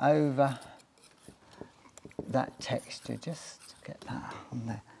over that texture, just get that on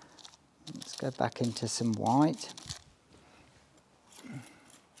there. Let's go back into some white.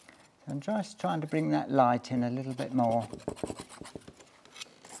 I'm just trying to bring that light in a little bit more.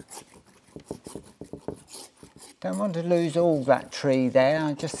 Don't want to lose all that tree there,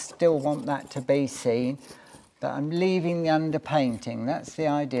 I just still want that to be seen. But I'm leaving the underpainting, that's the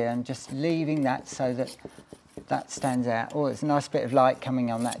idea. I'm just leaving that so that that stands out. Oh, there's a nice bit of light coming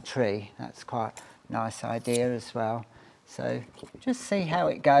on that tree. That's quite a nice idea as well. So just see how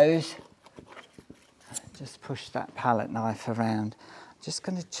it goes. Just push that palette knife around. I'm just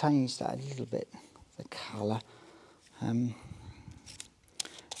going to change that a little bit, the colour.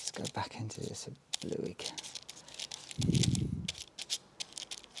 Let's go back into this bluey.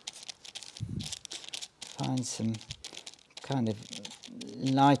 Find some kind of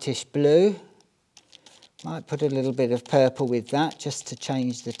lightish blue. Might put a little bit of purple with that just to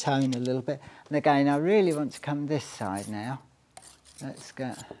change the tone a little bit. And again, I really want to come this side now. Let's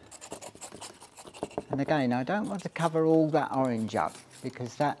go. And again, I don't want to cover all that orange up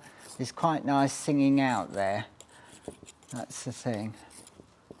because that is quite nice singing out there. That's the thing.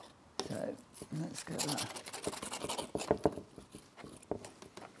 So let's get that.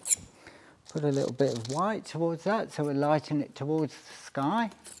 Put a little bit of white towards that, so we're lightening it towards the sky.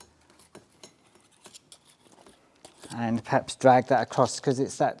 And perhaps drag that across because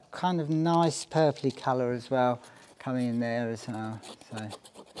it's that kind of nice purpley colour as well coming in there as well. So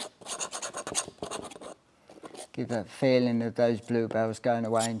give that feeling of those bluebells going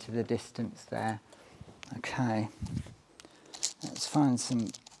away into the distance there. Okay, let's find some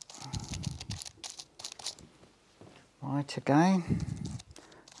white again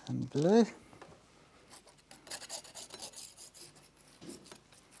and blue.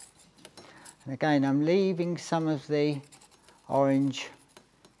 And again, I'm leaving some of the orange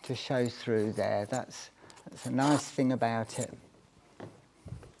to show through there. That's a nice thing about it.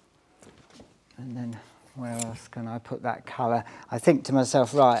 And then where else can I put that colour? I think to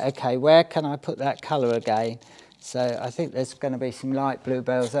myself, right, okay, where can I put that colour again? So I think there's going to be some light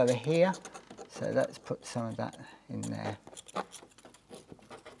bluebells over here. So let's put some of that in there.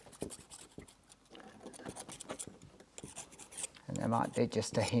 And there might be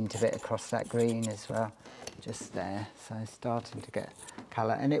just a hint of it across that green as well, just there. So starting to get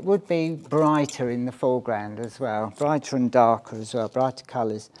colour. And it would be brighter in the foreground as well, brighter and darker as well, brighter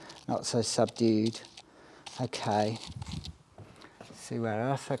colours, not so subdued. Okay, let's see where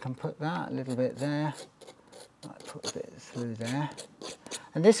else I can put that, a little bit there. Might put a bit through there.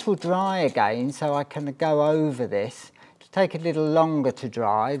 And this will dry again, so I can go over this. It'll take a little longer to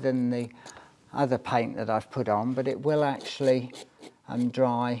dry than the other paint that I've put on, but it will actually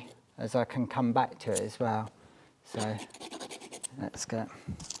dry as I can come back to it as well. So let's get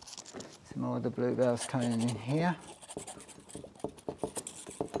some more of the bluebells coming in here.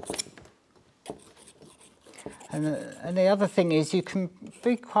 And the other thing is you can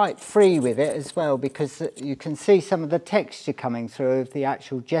be quite free with it as well, because you can see some of the texture coming through of the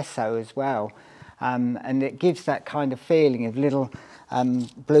actual gesso as well. And it gives that kind of feeling of little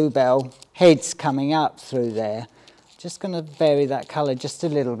bluebell heads coming up through there. Just going to vary that colour just a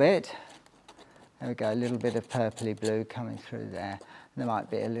little bit. There we go, a little bit of purpley blue coming through there. And there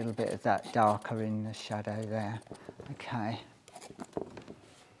might be a little bit of that darker in the shadow there. Okay.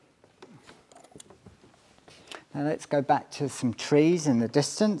 Now let's go back to some trees in the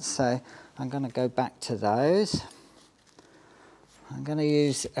distance. So I'm going to go back to those. I'm going to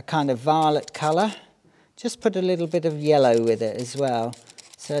use a kind of violet colour. Just put a little bit of yellow with it as well,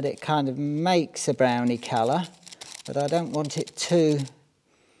 so that it kind of makes a browny colour, but I don't want it too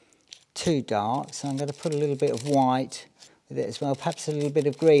dark, so I'm going to put a little bit of white with it as well, perhaps a little bit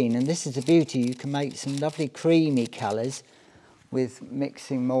of green. And this is the beauty, you can make some lovely creamy colours with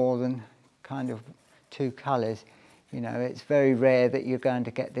mixing more than kind of two colours. You know, it's very rare that you're going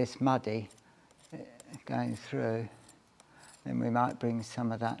to get this muddy going through. Then we might bring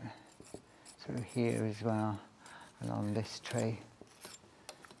some of that through here as well, along this tree.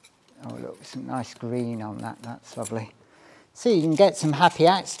 Oh look, some nice green on that, that's lovely. So you can get some happy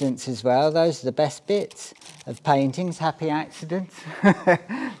accidents as well. Those are the best bits of paintings, happy accidents.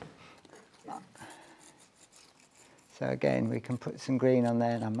 So again, we can put some green on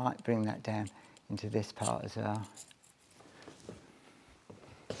there, and I might bring that down into this part as well.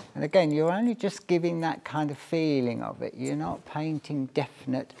 And again, you're only just giving that kind of feeling of it. You're not painting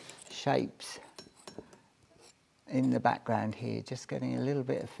definite shapes in the background here, just getting a little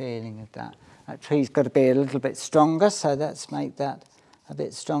bit of feeling of that. That tree's got to be a little bit stronger, so let's make that a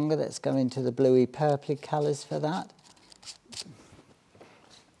bit stronger. Let's go into the bluey purpley colours for that.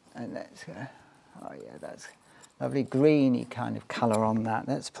 And let's go, oh yeah, that's lovely greeny kind of colour on that.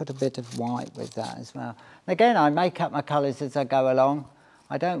 Let's put a bit of white with that as well. And again, I make up my colours as I go along.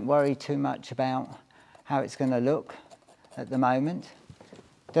 I don't worry too much about how it's going to look at the moment.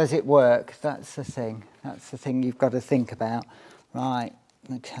 Does it work? That's the thing. That's the thing you've got to think about. Right,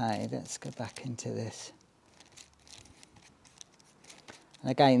 okay, let's go back into this.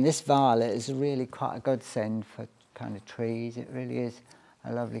 And again, this violet is really quite a godsend for kind of trees. It really is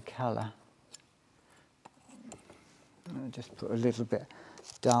a lovely colour. I'll just put a little bit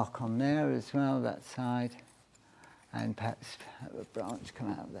dark on there as well, that side. And perhaps have a branch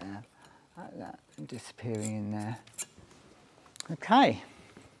come out there, like that, and disappearing in there. Okay.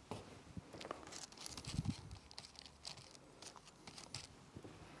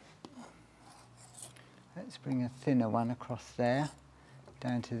 Let's bring a thinner one across there,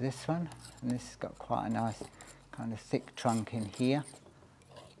 down to this one. And this has got quite a nice kind of thick trunk in here.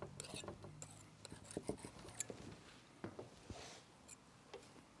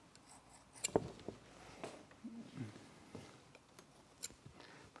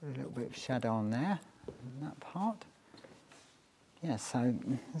 Put a little bit of shadow on there, in that part. Yeah, so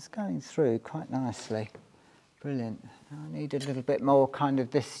it's going through quite nicely. Brilliant. I need a little bit more kind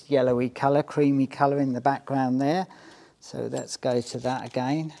of this yellowy colour, creamy colour in the background there. So let's go to that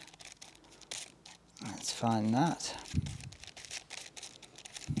again. Let's find that.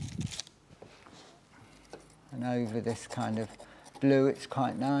 And over this kind of blue, it's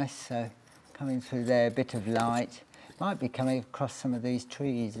quite nice. So coming through there, a bit of light. Might be coming across some of these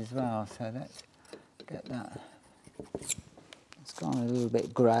trees as well. So let's get that. It's gone a little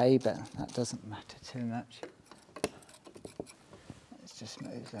bit grey, but that doesn't matter too much. Just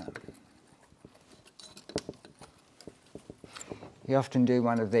move that. You often do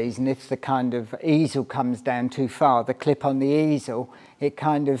one of these, and if the kind of easel comes down too far, the clip on the easel, it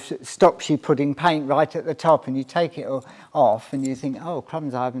kind of stops you putting paint right at the top, and you take it off and you think, oh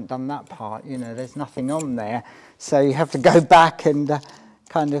crumbs, I haven't done that part, you know, there's nothing on there. So you have to go back and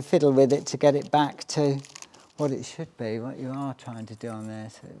kind of fiddle with it to get it back to what it should be, what you are trying to do on there.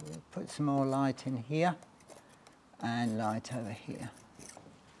 So we'll put some more light in here and light over here.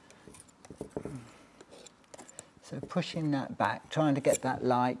 So pushing that back, trying to get that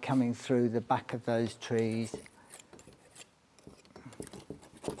light coming through the back of those trees.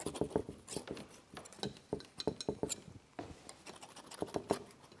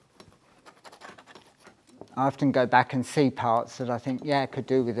 I often go back and see parts that I think, yeah, could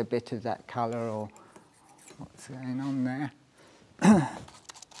do with a bit of that colour or what's going on there.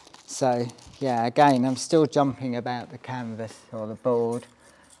 So, yeah, again, I'm still jumping about the canvas or the board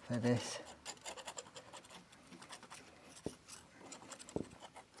for this.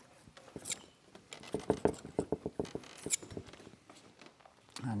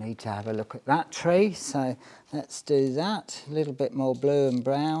 I need to have a look at that tree, so let's do that. A little bit more blue and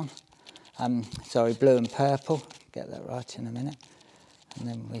brown. Sorry, blue and purple. Get that right in a minute. And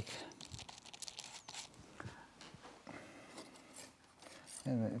then we... A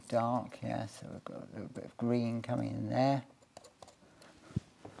little bit of dark, yeah, so we've got a little bit of green coming in there.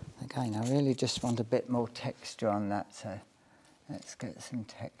 Again, I really just want a bit more texture on that, so let's get some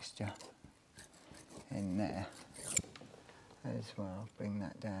texture in there as well. Bring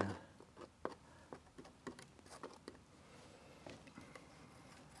that down.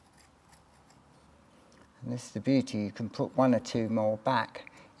 And And this is the beauty, you can put one or two more back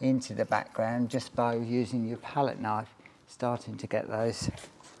into the background just by using your palette knife, starting to get those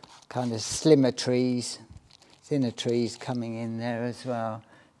kind of slimmer trees, thinner trees coming in there as well.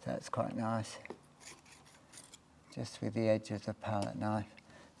 So that's quite nice. Just with the edge of the palette knife.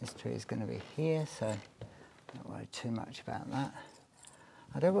 This tree is going to be here, so don't worry too much about that.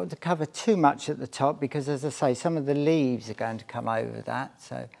 I don't want to cover too much at the top because, as I say, some of the leaves are going to come over that,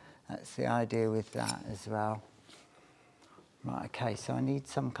 so that's the idea with that as well. Right, okay, so I need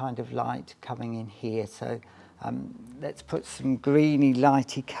some kind of light coming in here, so let's put some greeny,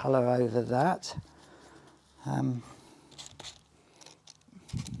 lighty colour over that.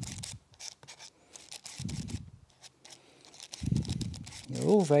 You're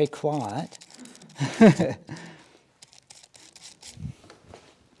all very quiet.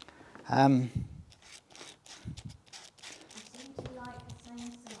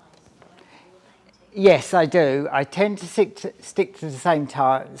 Yes, I do. I tend to stick to the same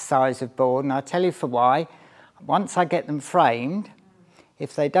size of board, and I'll tell you for why. Once I get them framed,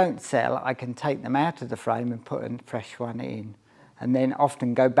 if they don't sell, I can take them out of the frame and put a fresh one in, and then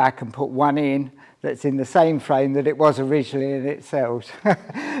often go back and put one in that's in the same frame that it was originally and it sells.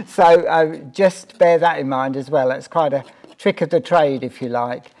 So just bear that in mind as well. It's quite a trick of the trade, if you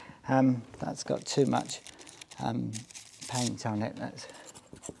like. That's got too much paint on it. Let's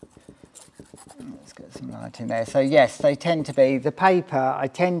get some light in there. So yes, they tend to be, the paper I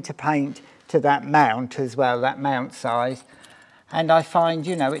tend to paint to that mount as well, that mount size. And I find,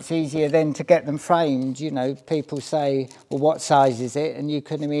 you know, it's easier then to get them framed. You know, people say, well, what size is it? And you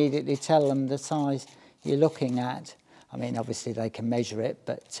can immediately tell them the size you're looking at. I mean, obviously they can measure it,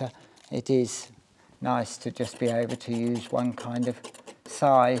 but it is nice to just be able to use one kind of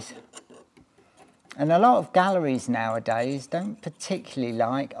size. And a lot of galleries nowadays don't particularly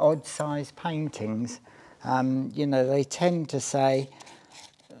like odd size paintings. You know, they tend to say,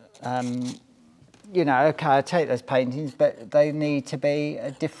 you know, okay, I take those paintings, but they need to be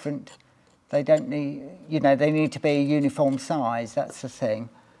a different, they don't need, you know, they need to be a uniform size, that's the thing.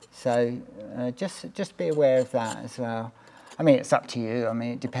 So just be aware of that as well. I mean, it's up to you. I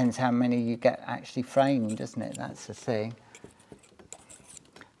mean, it depends how many you get actually framed, doesn't it? That's the thing.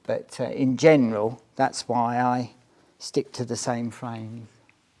 But in general, that's why I stick to the same frame.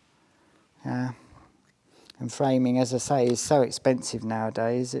 And framing, as I say, is so expensive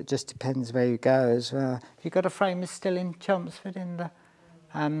nowadays. It just depends where you go as well. Have you got a frame that's still in Chelmsford in the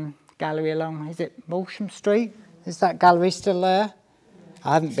gallery along, is it Walsham Street? Is that gallery still there?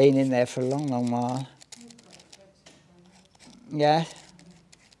 I haven't been in there for a long, long while. Yeah?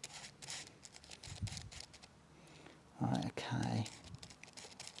 Right, okay.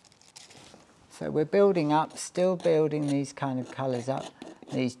 So we're building up, still building these kind of colours up,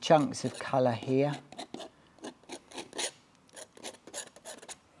 these chunks of colour here.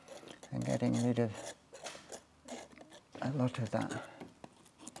 And getting rid of a lot of that.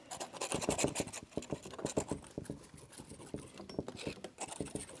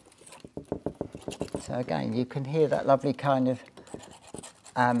 So again, you can hear that lovely kind of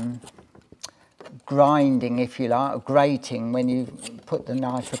grinding, if you like, or grating when you put the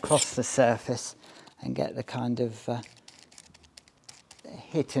knife across the surface and get the kind of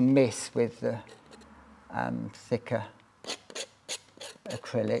hit and miss with the thicker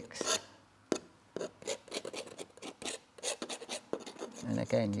acrylics. And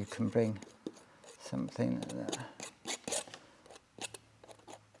again, you can bring something like that.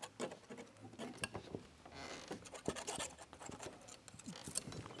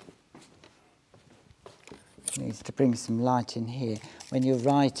 Needs to bring some light in here. When you're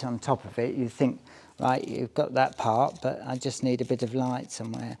right on top of it, you think, right, you've got that part, but I just need a bit of light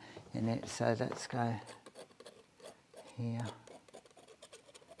somewhere in it. So let's go here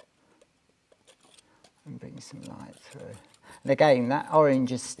and bring some light through. And again, that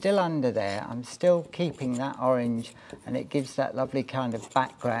orange is still under there. I'm still keeping that orange, and it gives that lovely kind of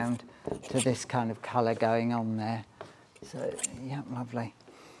background to this kind of colour going on there. So, yeah, lovely.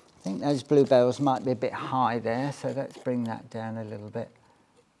 I think those bluebells might be a bit high there, so let's bring that down a little bit.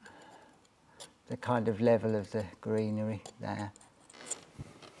 The kind of level of the greenery there.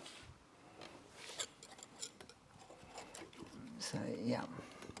 So, yeah.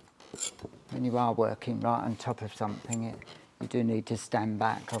 When you are working right on top of something, you do need to stand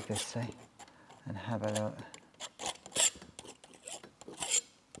back, obviously, and have a look.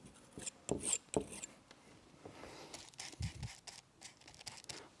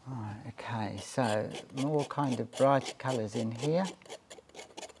 Right, okay, so more kind of brighter colours in here.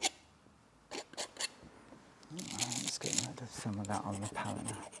 Let's get rid of some of that on the palette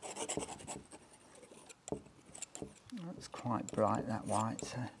now. quite bright, that white,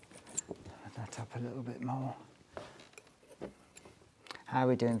 so put that up a little bit more. How are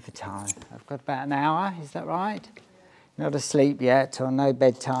we doing for time? I've got about an hour, is that right? Not asleep yet, or no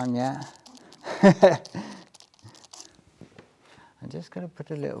bedtime yet? I'm just going to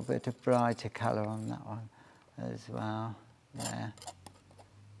put a little bit of brighter colour on that one as well. There.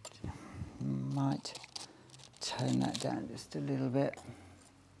 Might tone that down just a little bit.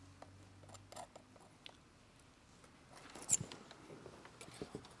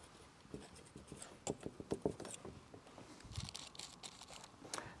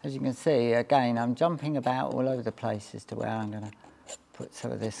 As you can see, again, I'm jumping about all over the place as to where I'm going to put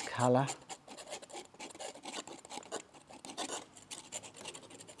some of this colour.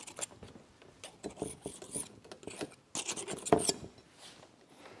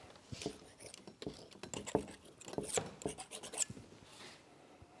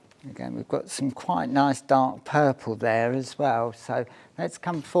 Again, we've got some quite nice dark purple there as well, so let's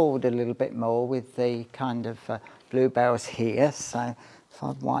come forward a little bit more with the kind of bluebells here. So if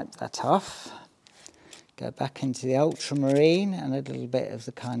I wipe that off, go back into the ultramarine and a little bit of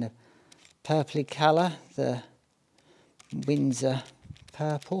the kind of purpley colour, the Windsor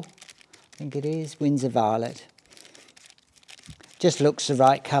purple, I think it is, Windsor violet. Just looks the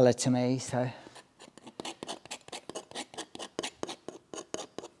right colour to me, so.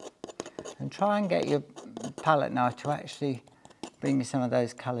 And try and get your palette knife to actually bring some of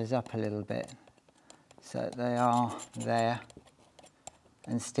those colours up a little bit so that they are there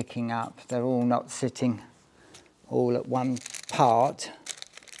and sticking up. They're all not sitting all at one part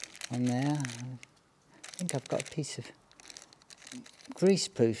on there. I think I've got a piece of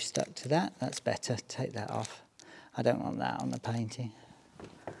greaseproof stuck to that. That's better, take that off. I don't want that on the painting.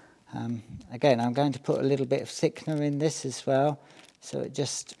 Again, I'm going to put a little bit of thickener in this as well, so it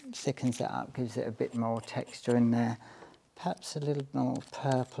just thickens it up, gives it a bit more texture in there. Perhaps a little more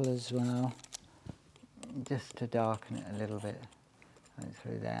purple as well, just to darken it a little bit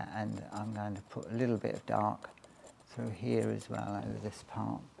through there. And I'm going to put a little bit of dark through here as well, over this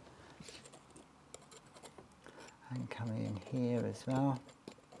part. And coming in here as well.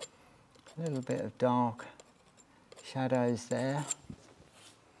 A little bit of dark shadows there.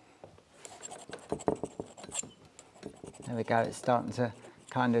 There we go, it's starting to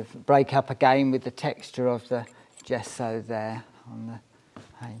kind of break up again with the texture of the gesso there on the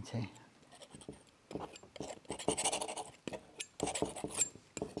painting.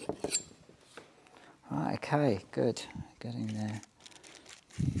 Right, okay, good, getting there.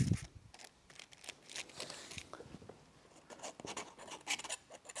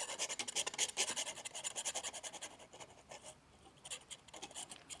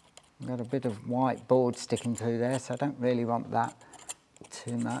 I've got a bit of white board sticking through there, so I don't really want that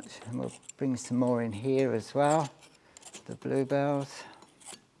too much. And we'll bring some more in here as well, the bluebells.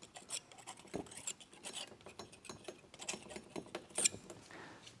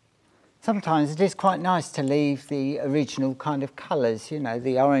 Sometimes it is quite nice to leave the original kind of colours, you know,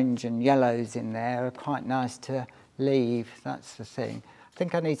 the orange and yellows in there are quite nice to leave, that's the thing. I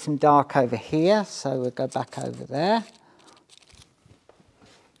think I need some dark over here, so we'll go back over there.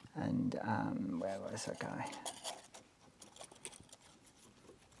 And where was I going?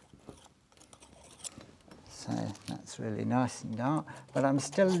 So that's really nice and dark, but I'm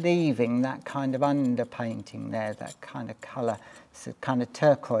still leaving that kind of underpainting there, that kind of colour. It's a kind of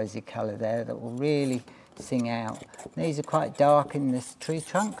turquoisey colour there that will really sing out. These are quite dark in this tree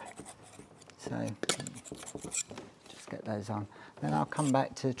trunk, so just get those on. Then I'll come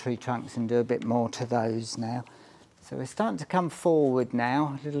back to the tree trunks and do a bit more to those now. So we're starting to come forward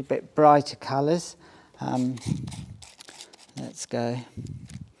now, a little bit brighter colours. Let's go.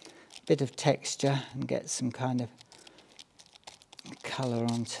 Bit of texture and get some kind of colour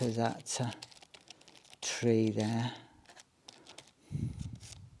onto that tree there.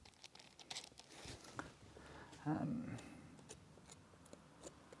 And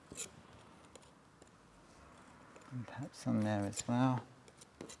perhaps on there as well.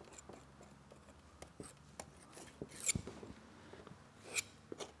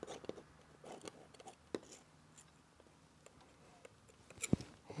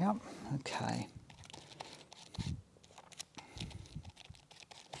 Yep, okay.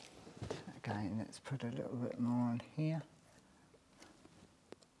 Again, let's put a little bit more on here.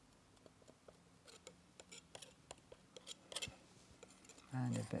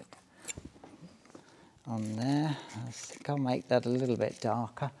 And a bit on there. I think I'll make that a little bit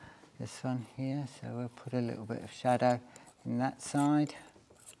darker, this one here. So we'll put a little bit of shadow in that side.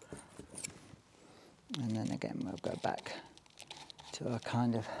 And then again, we'll go back to our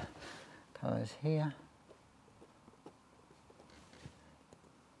kind of colours here.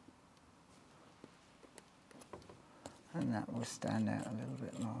 And that will stand out a little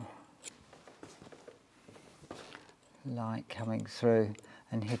bit more. Light coming through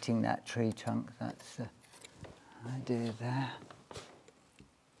and hitting that tree trunk, that's the idea there.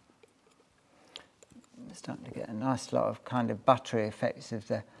 I'm starting to get a nice lot of kind of buttery effects of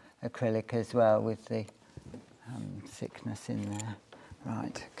the acrylic as well with the thickness in there.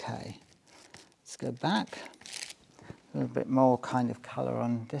 Right, okay. Let's go back. A little bit more kind of colour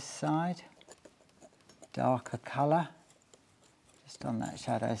on this side. Darker colour. Just on that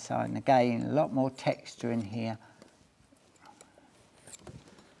shadow side. And again, a lot more texture in here.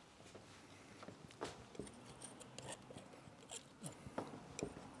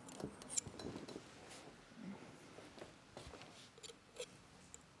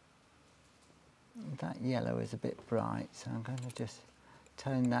 That yellow is a bit bright, so I'm going to just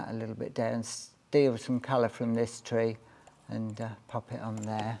tone that a little bit down, steal some colour from this tree and pop it on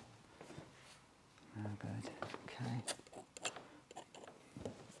there. Oh, good, okay.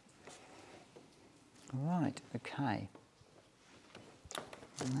 Right, okay.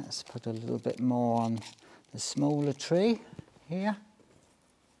 And let's put a little bit more on the smaller tree here.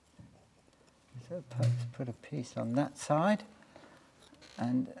 So perhaps put a piece on that side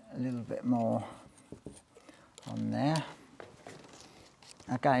and a little bit more on there.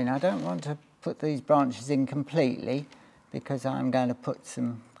 Again, I don't want to put these branches in completely because I'm going to put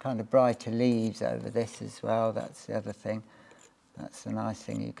some kind of brighter leaves over this as well. That's the other thing. That's the nice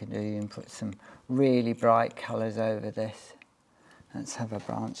thing you can do. You can put some really bright colours over this. Let's have a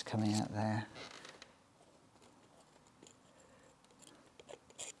branch coming out there.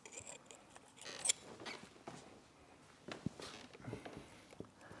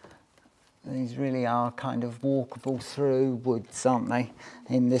 These really are kind of walkable through woods, aren't they,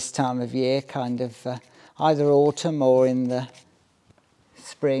 in this time of year, kind of either autumn or in the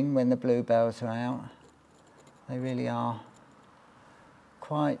spring when the bluebells are out. They really are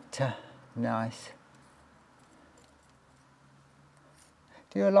quite nice.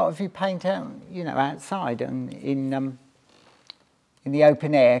 Do a lot of you paint out, you know, outside and in the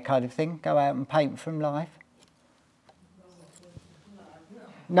open air kind of thing? Go out and paint from life?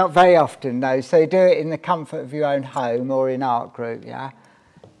 Not very often, no. So you do it in the comfort of your own home or in art group, yeah?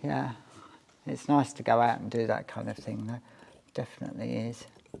 Yeah. It's nice to go out and do that kind of thing, though. Definitely is.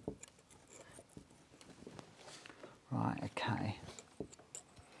 Right, okay.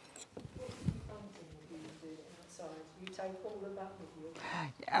 You take all of that with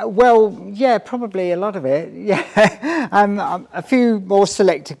you? Well, yeah, probably a lot of it, yeah. A few more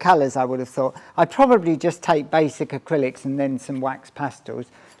selected colours, I would have thought. I'd probably just take basic acrylics and then some wax pastels,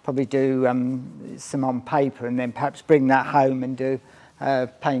 probably do some on paper and then perhaps bring that home and do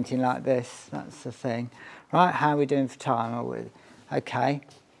painting like this. That's the thing. Right, how are we doing for time? Okay.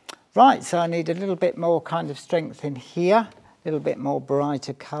 Right, so I need a little bit more kind of strength in here, a little bit more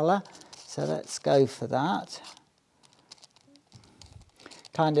brighter colour. So let's go for that.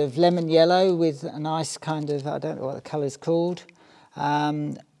 Kind of lemon yellow with a nice kind of, I don't know what the colour's called,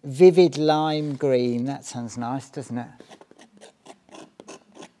 vivid lime green. That sounds nice, doesn't it?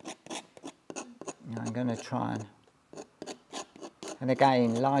 I'm going to try and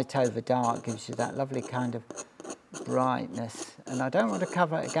again, light over dark gives you that lovely kind of brightness. And I don't want to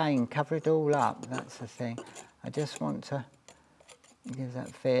cover it all up, that's the thing. I just want to give that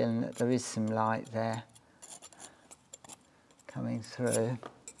feeling that there is some light there coming through.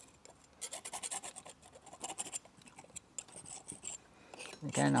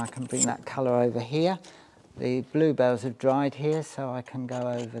 Again, I can bring that colour over here. The bluebells have dried here, so I can go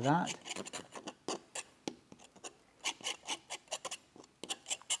over that.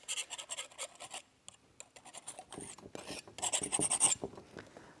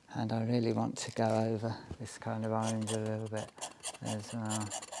 And I really want to go over this kind of orange a little bit as well.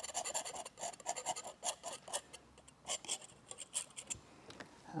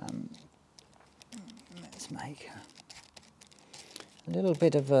 Let's make a little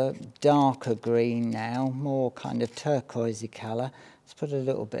bit of a darker green now, more kind of turquoisey colour. Let's put a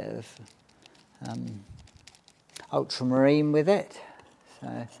little bit of ultramarine with it.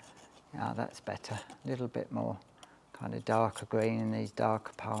 So, yeah, that's better. A little bit more kind of darker green in these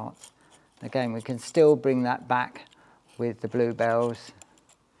darker parts. Again, we can still bring that back with the bluebells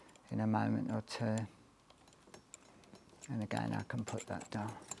in a moment or two. And again, I can put that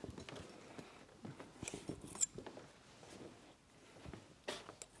down.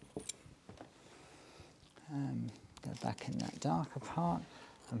 Go back in that darker part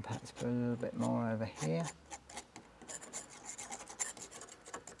and perhaps put a little bit more over here.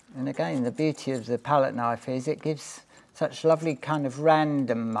 And again, the beauty of the palette knife is it gives such lovely kind of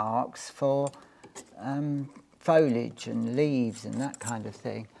random marks for foliage and leaves and that kind of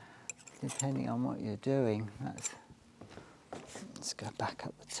thing, depending on what you're doing. Let's go back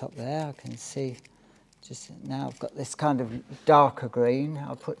up the top there. I can see just now I've got this kind of darker green.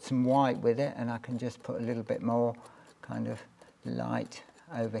 I'll put some white with it, and I can just put a little bit more kind of light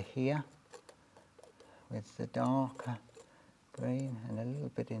over here with the darker green and a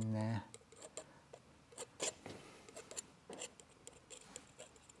little bit in there.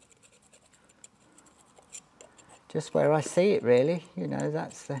 Just where I see it, really, you know,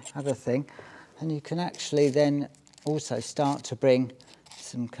 that's the other thing. And you can actually then also start to bring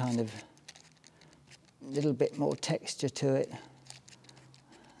some kind of little bit more texture to it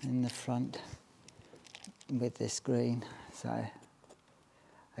in the front with this green. So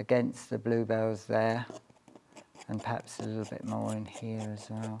against the bluebells there, and perhaps a little bit more in here as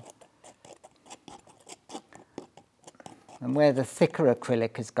well. And where the thicker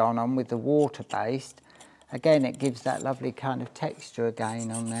acrylic has gone on with the water-based, again it gives that lovely kind of texture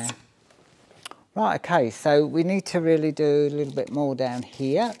again on there. Right, okay, so we need to really do a little bit more down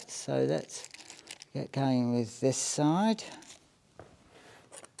here. So let's get going with this side.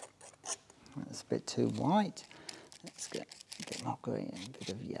 That's a bit too white. Let's get more green and a bit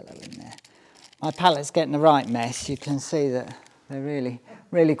of yellow in there. My palette's getting the right mess. You can see that they're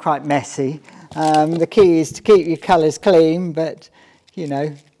really quite messy. The key is to keep your colours clean, but, you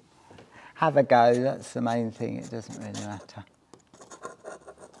know, have a go. That's the main thing. It doesn't really matter.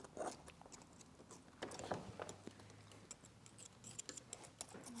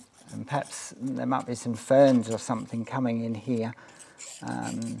 And perhaps there might be some ferns or something coming in here.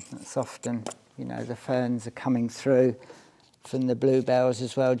 That's often, you know, the ferns are coming through from the bluebells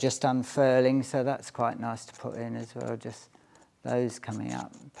as well, just unfurling, so that's quite nice to put in as well, just those coming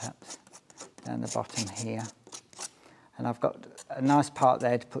up, perhaps down the bottom here. And I've got a nice part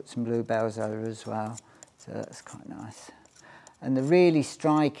there to put some bluebells over as well, so that's quite nice. And the really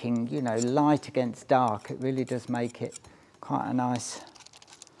striking, you know, light against dark, it really does make it quite a nice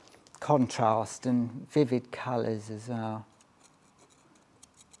contrast and vivid colours as well.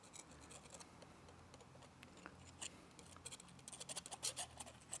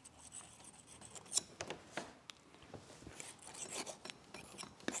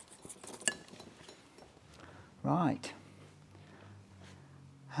 Right,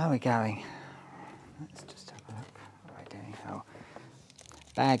 how are we going? Let's just have a look. What are we doing? Oh,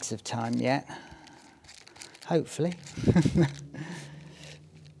 bags of time yet, hopefully. I'm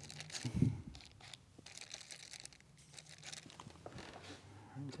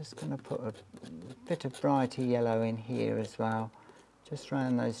just going to put a bit of brighter yellow in here as well, just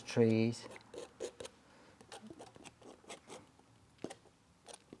around those trees.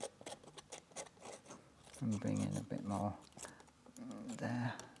 And bring in a bit more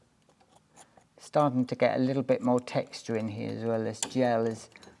there. Starting to get a little bit more texture in here as well. This gel is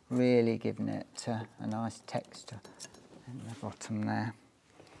really giving it a nice texture in the bottom there.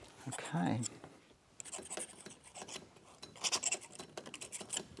 Okay.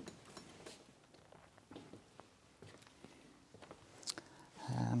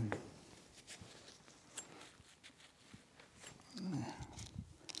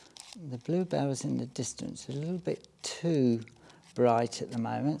 The bluebells in the distance are a little bit too bright at the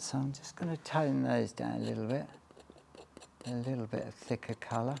moment, so I'm just going to tone those down a little bit of thicker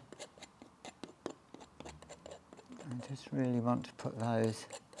colour. I just really want to put those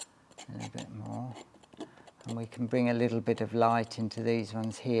in a bit more, and we can bring a little bit of light into these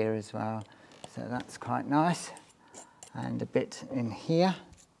ones here as well, so that's quite nice, and a bit in here.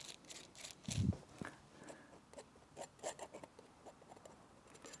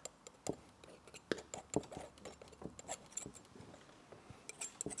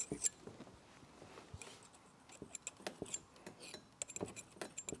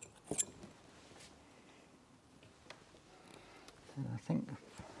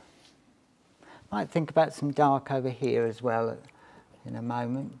 Might think about some dark over here as well in a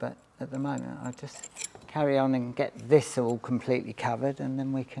moment, but at the moment I'll just carry on and get this all completely covered, and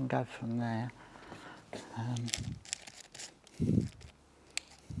then we can go from there.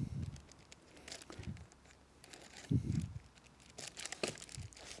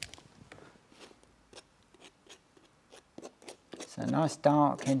 So nice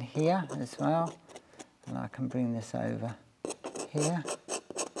dark in here as well, and I can bring this over here.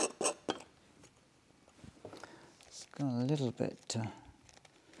 Got a little bit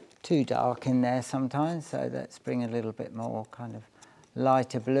too dark in there sometimes, so let's bring a little bit more kind of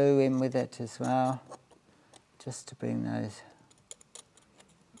lighter blue in with it as well, just to bring those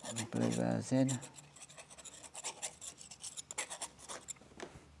bluebells in.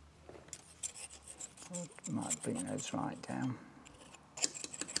 Might bring those right down.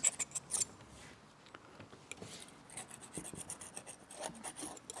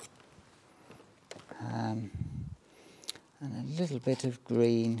 And a little bit of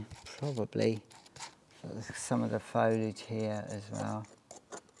green, probably, for some of the foliage here as well.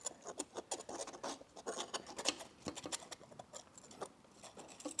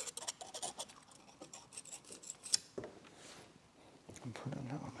 And put a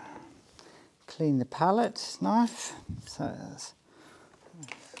little, clean the palette knife, so it's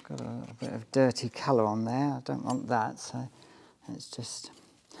got a little bit of dirty colour on there. I don't want that, so let's just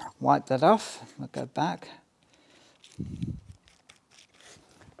wipe that off. I'll go back.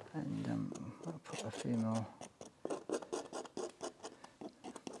 And I'll put a few more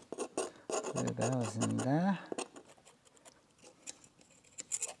bluebells in there.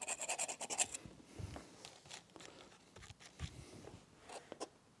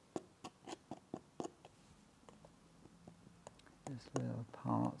 Just little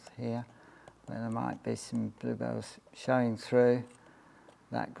parts here where there might be some bluebells showing through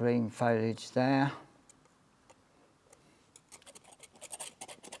that green foliage there.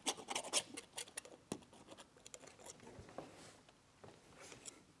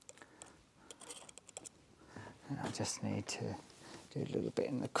 I just need to do a little bit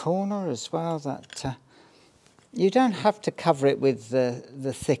in the corner as well. That you don't have to cover it with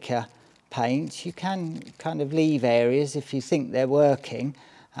the thicker paint. You can kind of leave areas if you think they're working.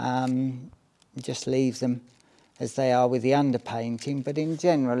 Just leave them as they are with the underpainting. But in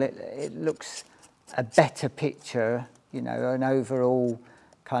general, it looks a better picture, you know, an overall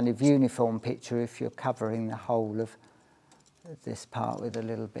kind of uniform picture if you're covering the whole of this part with a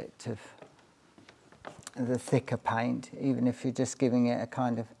little bit of the thicker paint, even if you're just giving it a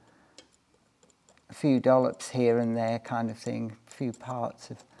kind of a few dollops here and there kind of thing, a few parts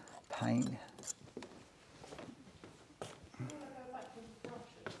of paint.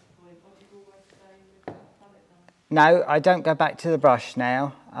 No, I don't go back to the brush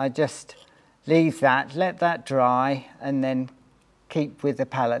now. I just leave that, let that dry, and then keep with the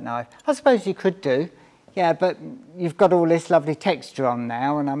palette knife. I suppose you could do. Yeah, but you've got all this lovely texture on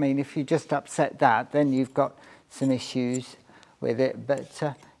now, and I mean, if you just upset that, then you've got some issues with it.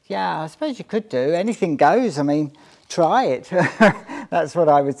 But yeah, I suppose you could do. Anything goes. I mean, try it. That's what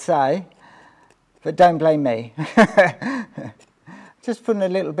I would say. But don't blame me. Just putting a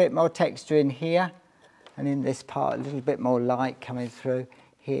little bit more texture in here, and in this part, a little bit more light coming through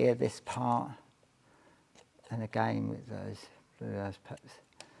here, this part. And again with those blue perhaps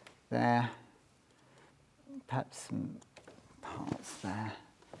there. Perhaps some parts there,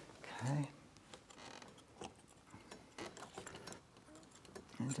 okay.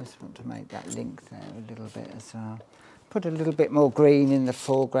 I just want to make that link there a little bit as well. Put a little bit more green in the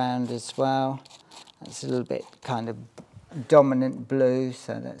foreground as well. That's a little bit kind of dominant blue,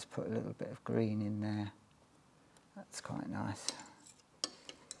 so let's put a little bit of green in there. That's quite nice.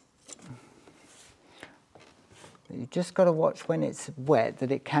 You've just got to watch when it's wet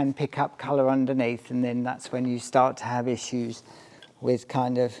that it can pick up colour underneath, and then that's when you start to have issues with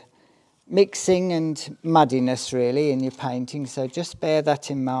kind of mixing and muddiness really in your painting, so just bear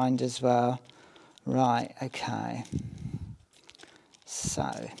that in mind as well. Right, okay. So,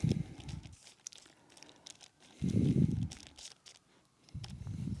 I'm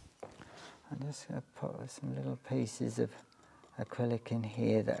just going to put some little pieces of acrylic in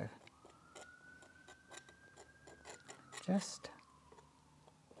here though. Just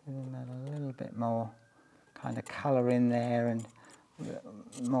giving that a little bit more kind of colour in there and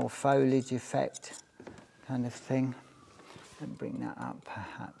more foliage effect kind of thing. And bring that up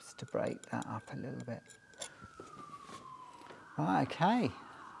perhaps to break that up a little bit. Right, okay.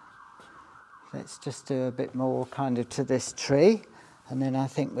 Let's just do a bit more kind of to this tree, and then I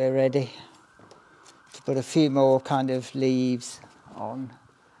think we're ready to put a few more kind of leaves on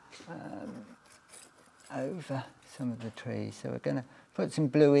over some of the trees. So we're going to put some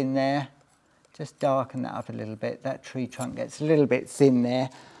blue in there, just darken that up a little bit. That tree trunk gets a little bit thin there.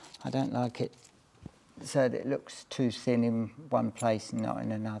 I don't like it so that it looks too thin in one place and not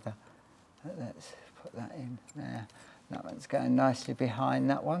in another. But let's put that in there. That one's going nicely behind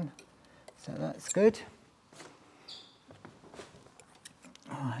that one, so that's good.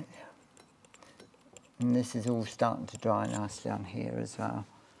 All right. And this is all starting to dry nicely on here as well.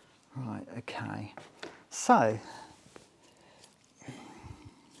 Right, okay. So,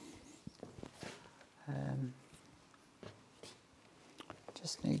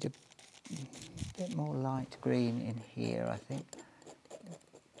 just need a bit more light green in here, I think,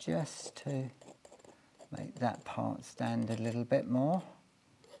 just to make that part stand a little bit more.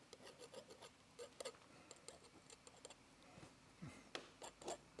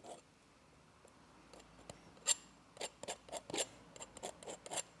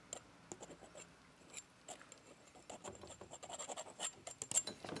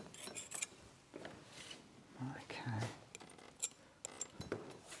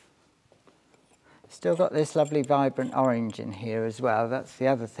 still got this lovely vibrant orange in here as well. That's the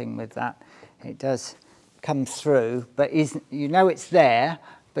other thing with that. It does come through, but isn't, you know it's there,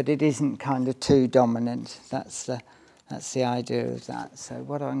 but it isn't kind of too dominant. That's the idea of that. So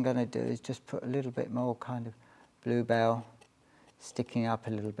what I'm going to do is just put a little bit more kind of bluebell sticking up a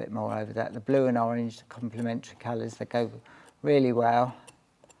little bit more over that. The blue and orange, the complementary colours, they go really well.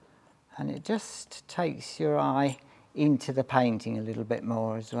 And it just takes your eye into the painting a little bit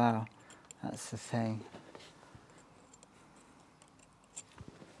more as well. That's the thing.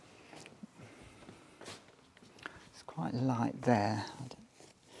 It's quite light there.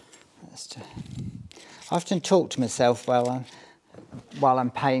 I often talk to myself while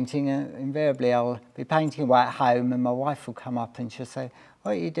I'm painting. Invariably I'll be painting away at home and my wife will come up and she'll say,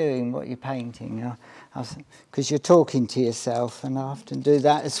 "What are you doing? What are you painting?" Because you're talking to yourself, and I often do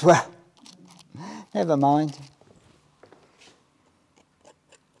that as well. Never mind.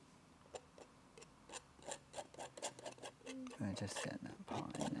 I'll just get that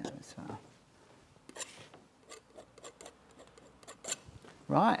part in there as well.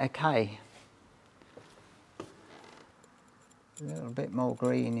 Right, okay. A little bit more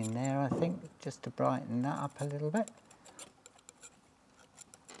green in there, I think, just to brighten that up a little bit.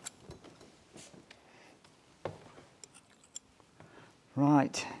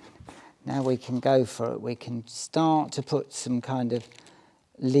 Right, now we can go for it. We can start to put some kind of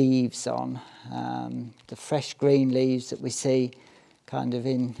leaves on, the fresh green leaves that we see kind of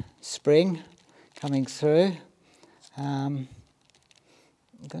in spring coming through. I'm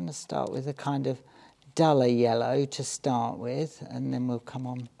going to start with a kind of duller yellow to start with, and then we'll come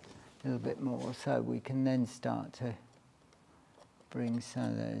on a little bit more, so we can then start to bring some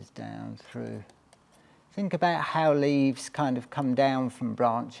of those down through. Think about how leaves kind of come down from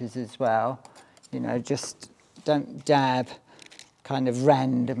branches as well. You know, just don't dab kind of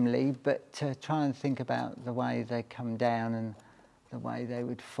randomly, but try and think about the way they come down and the way they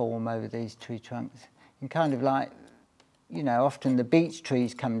would form over these tree trunks. And kind of like, you know, often the beech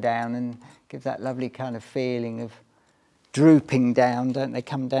trees come down and give that lovely kind of feeling of drooping down, don't they?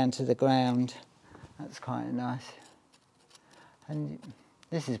 Come down to the ground. That's quite nice. And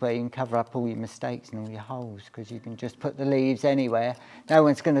this is where you can cover up all your mistakes and all your holes, because you can just put the leaves anywhere. No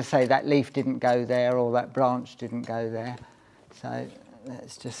one's going to say that leaf didn't go there or that branch didn't go there. So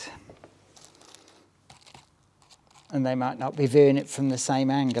let's just... And they might not be viewing it from the same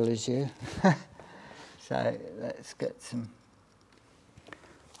angle as you. So let's get some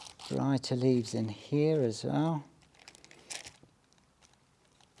brighter leaves in here as well.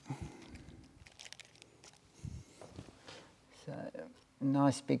 So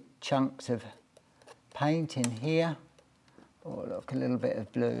nice big chunks of paint in here. Oh look, a little bit of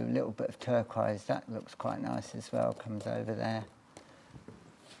blue, a little bit of turquoise. That looks quite nice as well, comes over there.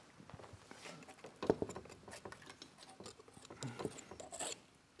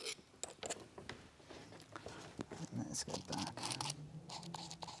 Let's go back.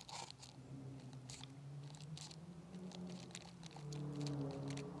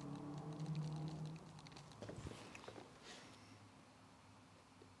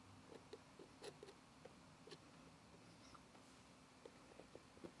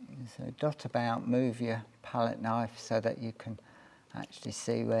 So dot about, move your palette knife so that you can actually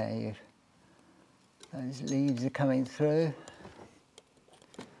see where those leaves are coming through.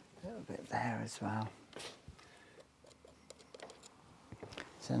 A little bit there as well.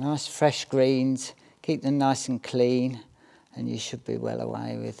 So nice fresh greens, keep them nice and clean, and you should be well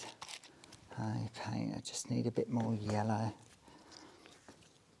away with paint. I just need a bit more yellow.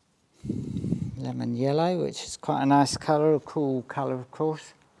 Lemon yellow, which is quite a nice colour, a cool colour of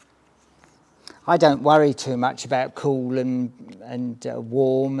course. I don't worry too much about cool and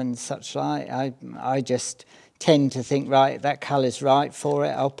warm and such like. I just tend to think, right, that colour's right for it,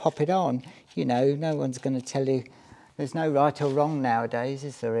 I'll pop it on. You know, no one's going to tell you. There's no right or wrong nowadays,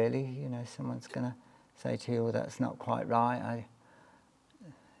 is there really? You know, someone's going to say to you, "Oh, that's not quite right."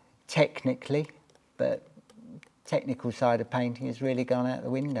 Technically, but technical side of painting has really gone out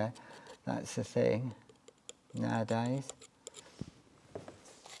the window. That's the thing nowadays.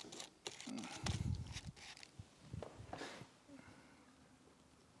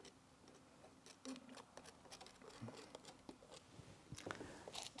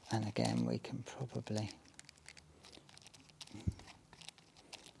 And again, we can probably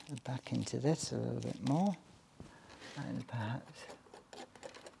go back into this a little bit more, and perhaps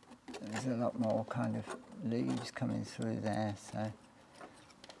there's a lot more kind of leaves coming through there, so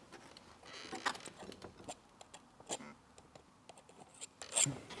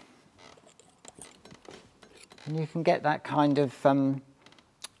and you can get that kind of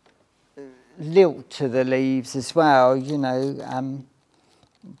lilt to the leaves as well, you know,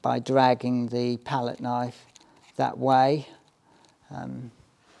 by dragging the palette knife that way.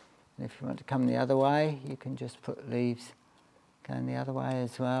 If you want to come the other way, you can just put leaves going the other way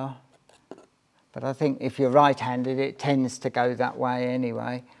as well. But I think if you're right-handed, it tends to go that way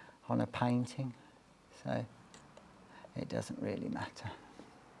anyway on a painting, so it doesn't really matter.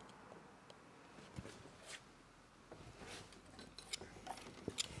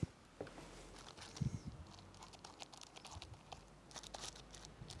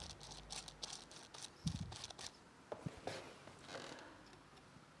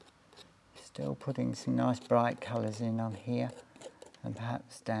 Still putting some nice bright colours in on here and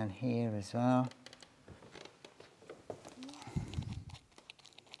perhaps down here as well.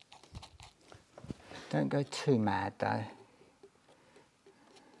 Don't go too mad though.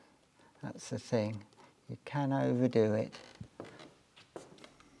 That's the thing. You can overdo it.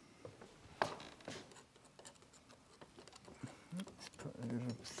 Let's put a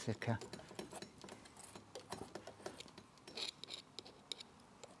little thicker.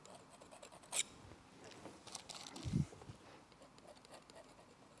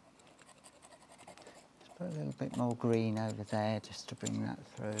 Let's put a little bit more green over there just to bring that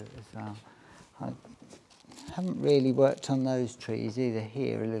through as well. I haven't really worked on those trees either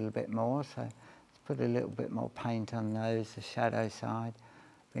here a little bit more, so let's put a little bit more paint on those, the shadow side,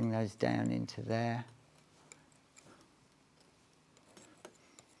 bring those down into there.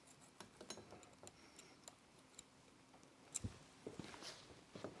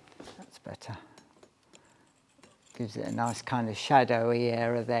 That's better. Gives it a nice kind of shadowy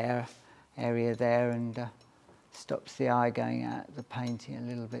area there and stops the eye going out the painting a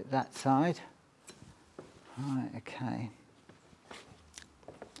little bit that side. Right, okay.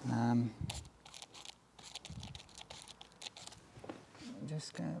 I'm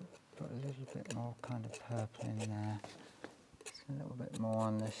just going to put a little bit more kind of purple in there. Just a little bit more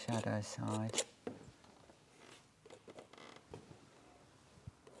on the shadow side.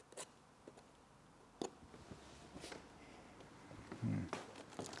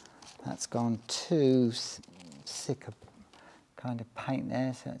 That's gone too thick a kind of paint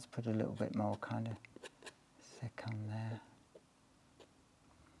there, so let's put a little bit more kind of thick on there.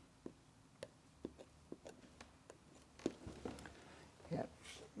 Yep,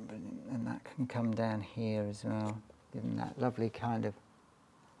 and that can come down here as well, giving that lovely kind of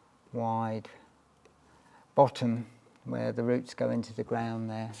wide bottom where the roots go into the ground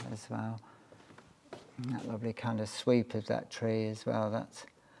there as well. And that lovely kind of sweep of that tree as well, that's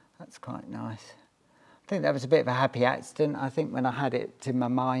quite nice. I think that was a bit of a happy accident. I think when I had it in my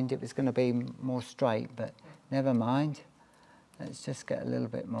mind it was going to be more straight, but never mind. Let's just get a little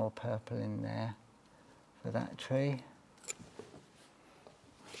bit more purple in there for that tree.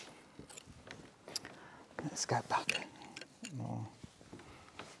 Let's go back a bit more.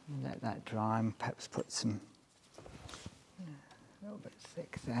 Let that dry and perhaps put some, a little bit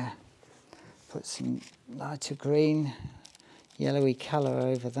thick there. Put some lighter green, yellowy colour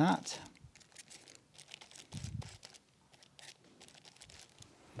over that.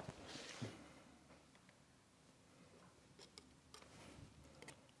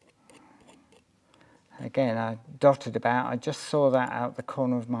 Again, I dotted about. I just saw that out the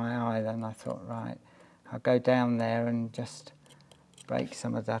corner of my eye, then I thought, right, I'll go down there and just break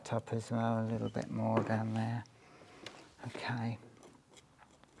some of that up as well, a little bit more down there. Okay.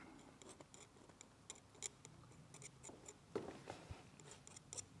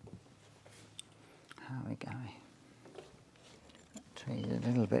 How are we going? That tree's a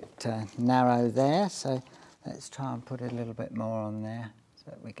little bit narrow there, so let's try and put a little bit more on there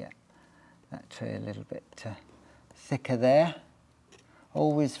so that we get that tree a little bit thicker there.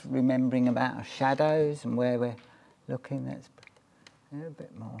 Always remembering about our shadows and where we're looking. Let's put a little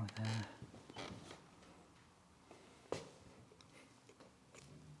bit more there.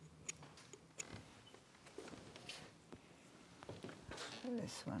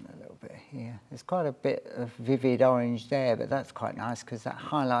 This one a little bit here. There's quite a bit of vivid orange there, but that's quite nice because that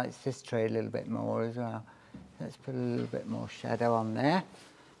highlights this tree a little bit more as well. Let's put a little bit more shadow on there.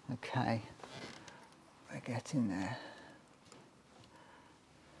 Okay, we're getting there.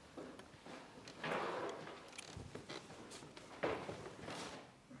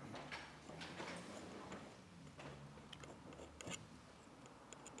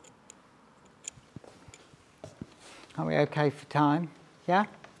 Are we okay for time? Yeah?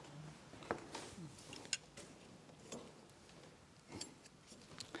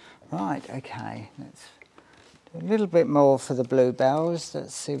 Right, okay, let's do a little bit more for the bluebells.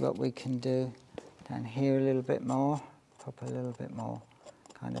 Let's see what we can do down here a little bit more. Pop a little bit more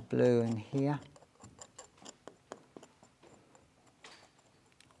kind of blue in here.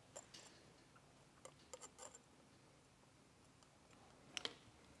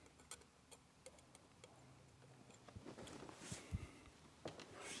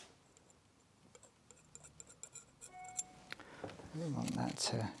 We want that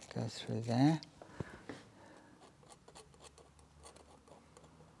to go through there.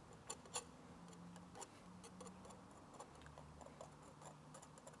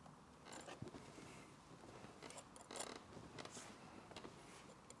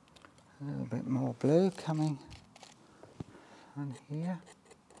 A little bit more blue coming on here.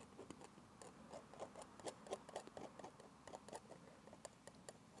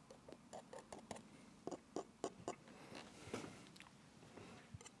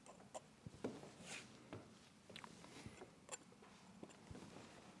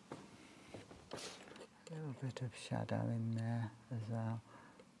 A little bit of shadow in there as well.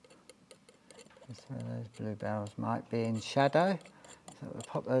 Just where those bluebells might be in shadow. So we'll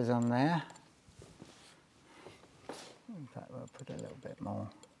pop those on there. In fact, we'll put a little bit more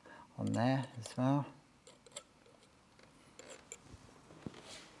on there as well.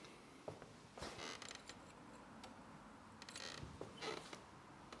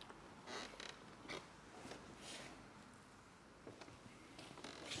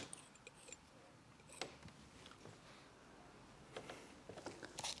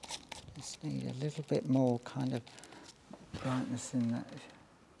 Just need a little bit more kind of brightness in that.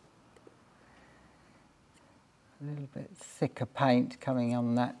 A little bit thicker paint coming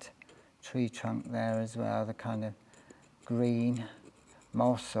on that tree trunk there as well, the kind of green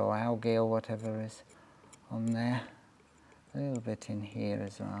moss or algae or whatever is on there. A little bit in here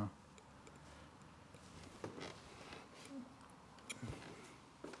as well.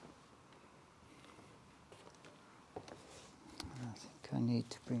 I think I need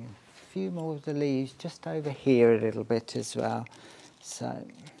to bring a few more of the leaves just over here a little bit as well. So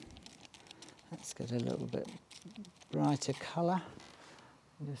let's get a little bit brighter colour.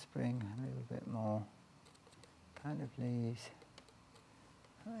 Just bring a little bit more kind of leaves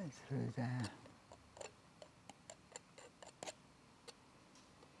right through there.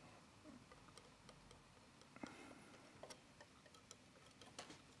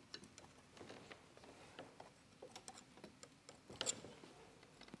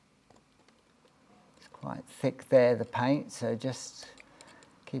 It's quite thick there, the paint, so just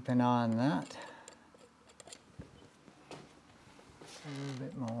keep an eye on that. A little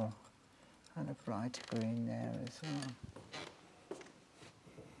bit more kind of brighter green there as well.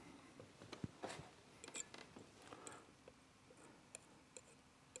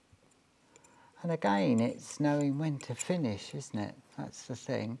 And again, it's knowing when to finish, isn't it? That's the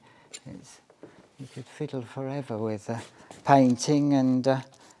thing. You could fiddle forever with painting, and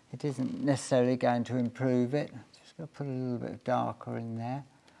it isn't necessarily going to improve it. Just got to put a little bit of darker in there,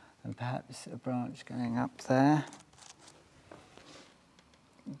 and perhaps a branch going up there.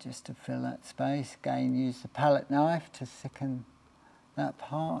 Just to fill that space. Again, use the palette knife to thicken that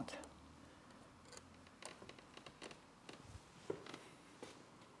part.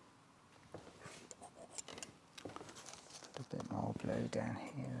 Put a bit more blue down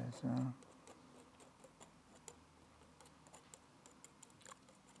here as well.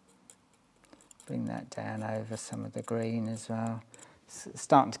 Bring that down over some of the green as well. It's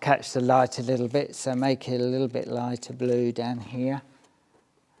starting to catch the light a little bit, so make it a little bit lighter blue down here.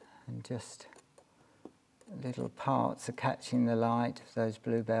 And just little parts are catching the light of those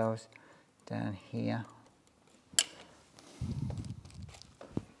bluebells down here.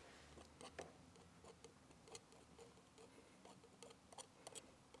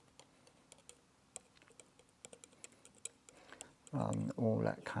 Rather than all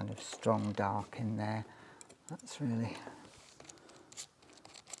that kind of strong dark in there. That's really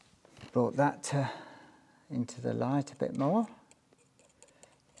brought that into the light a bit more.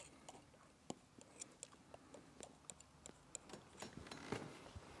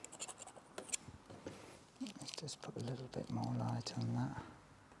 Just put a little bit more light on that.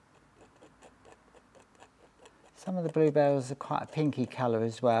 Some of the bluebells are quite a pinky colour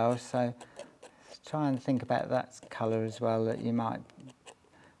as well, so try and think about that colour as well that you might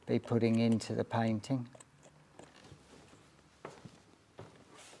be putting into the painting.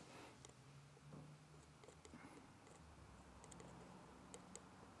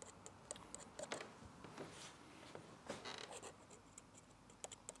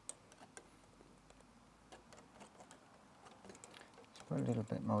 Put a little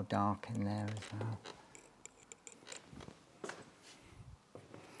bit more dark in there as well.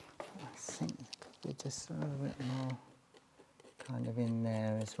 I think it could be just a little bit more kind of in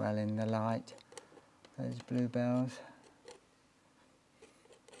there as well in the light, those bluebells.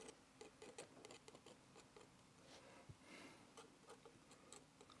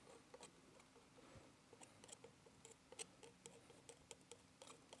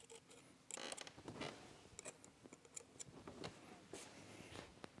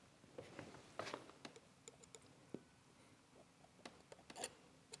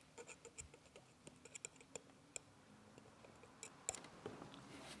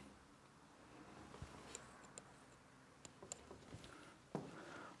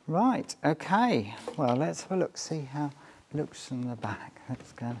 Right, okay, well let's have a look, see how it looks from the back.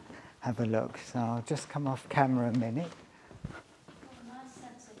 Let's go and have a look. So I'll just come off camera a minute. A nice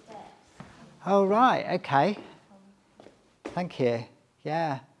sense of depth. Oh right, okay. Thank you,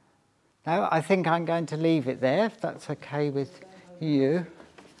 yeah. No, I think I'm going to leave it there, if that's okay with you.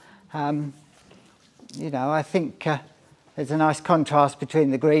 You know, I think there's a nice contrast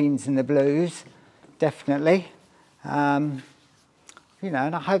between the greens and the blues, definitely. You know,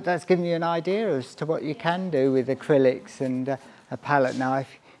 and I hope that's given you an idea as to what you can do with acrylics and a palette knife.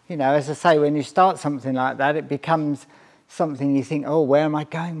 You know, as I say, when you start something like that, it becomes something you think, oh, where am I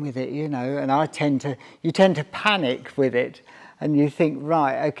going with it, you know? And you tend to panic with it, and you think,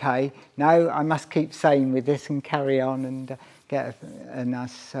 right, okay, no, I must keep sane with this and carry on and get a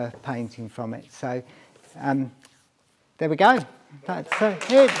nice painting from it. So there we go. That's it.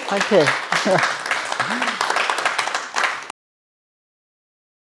 Thank you.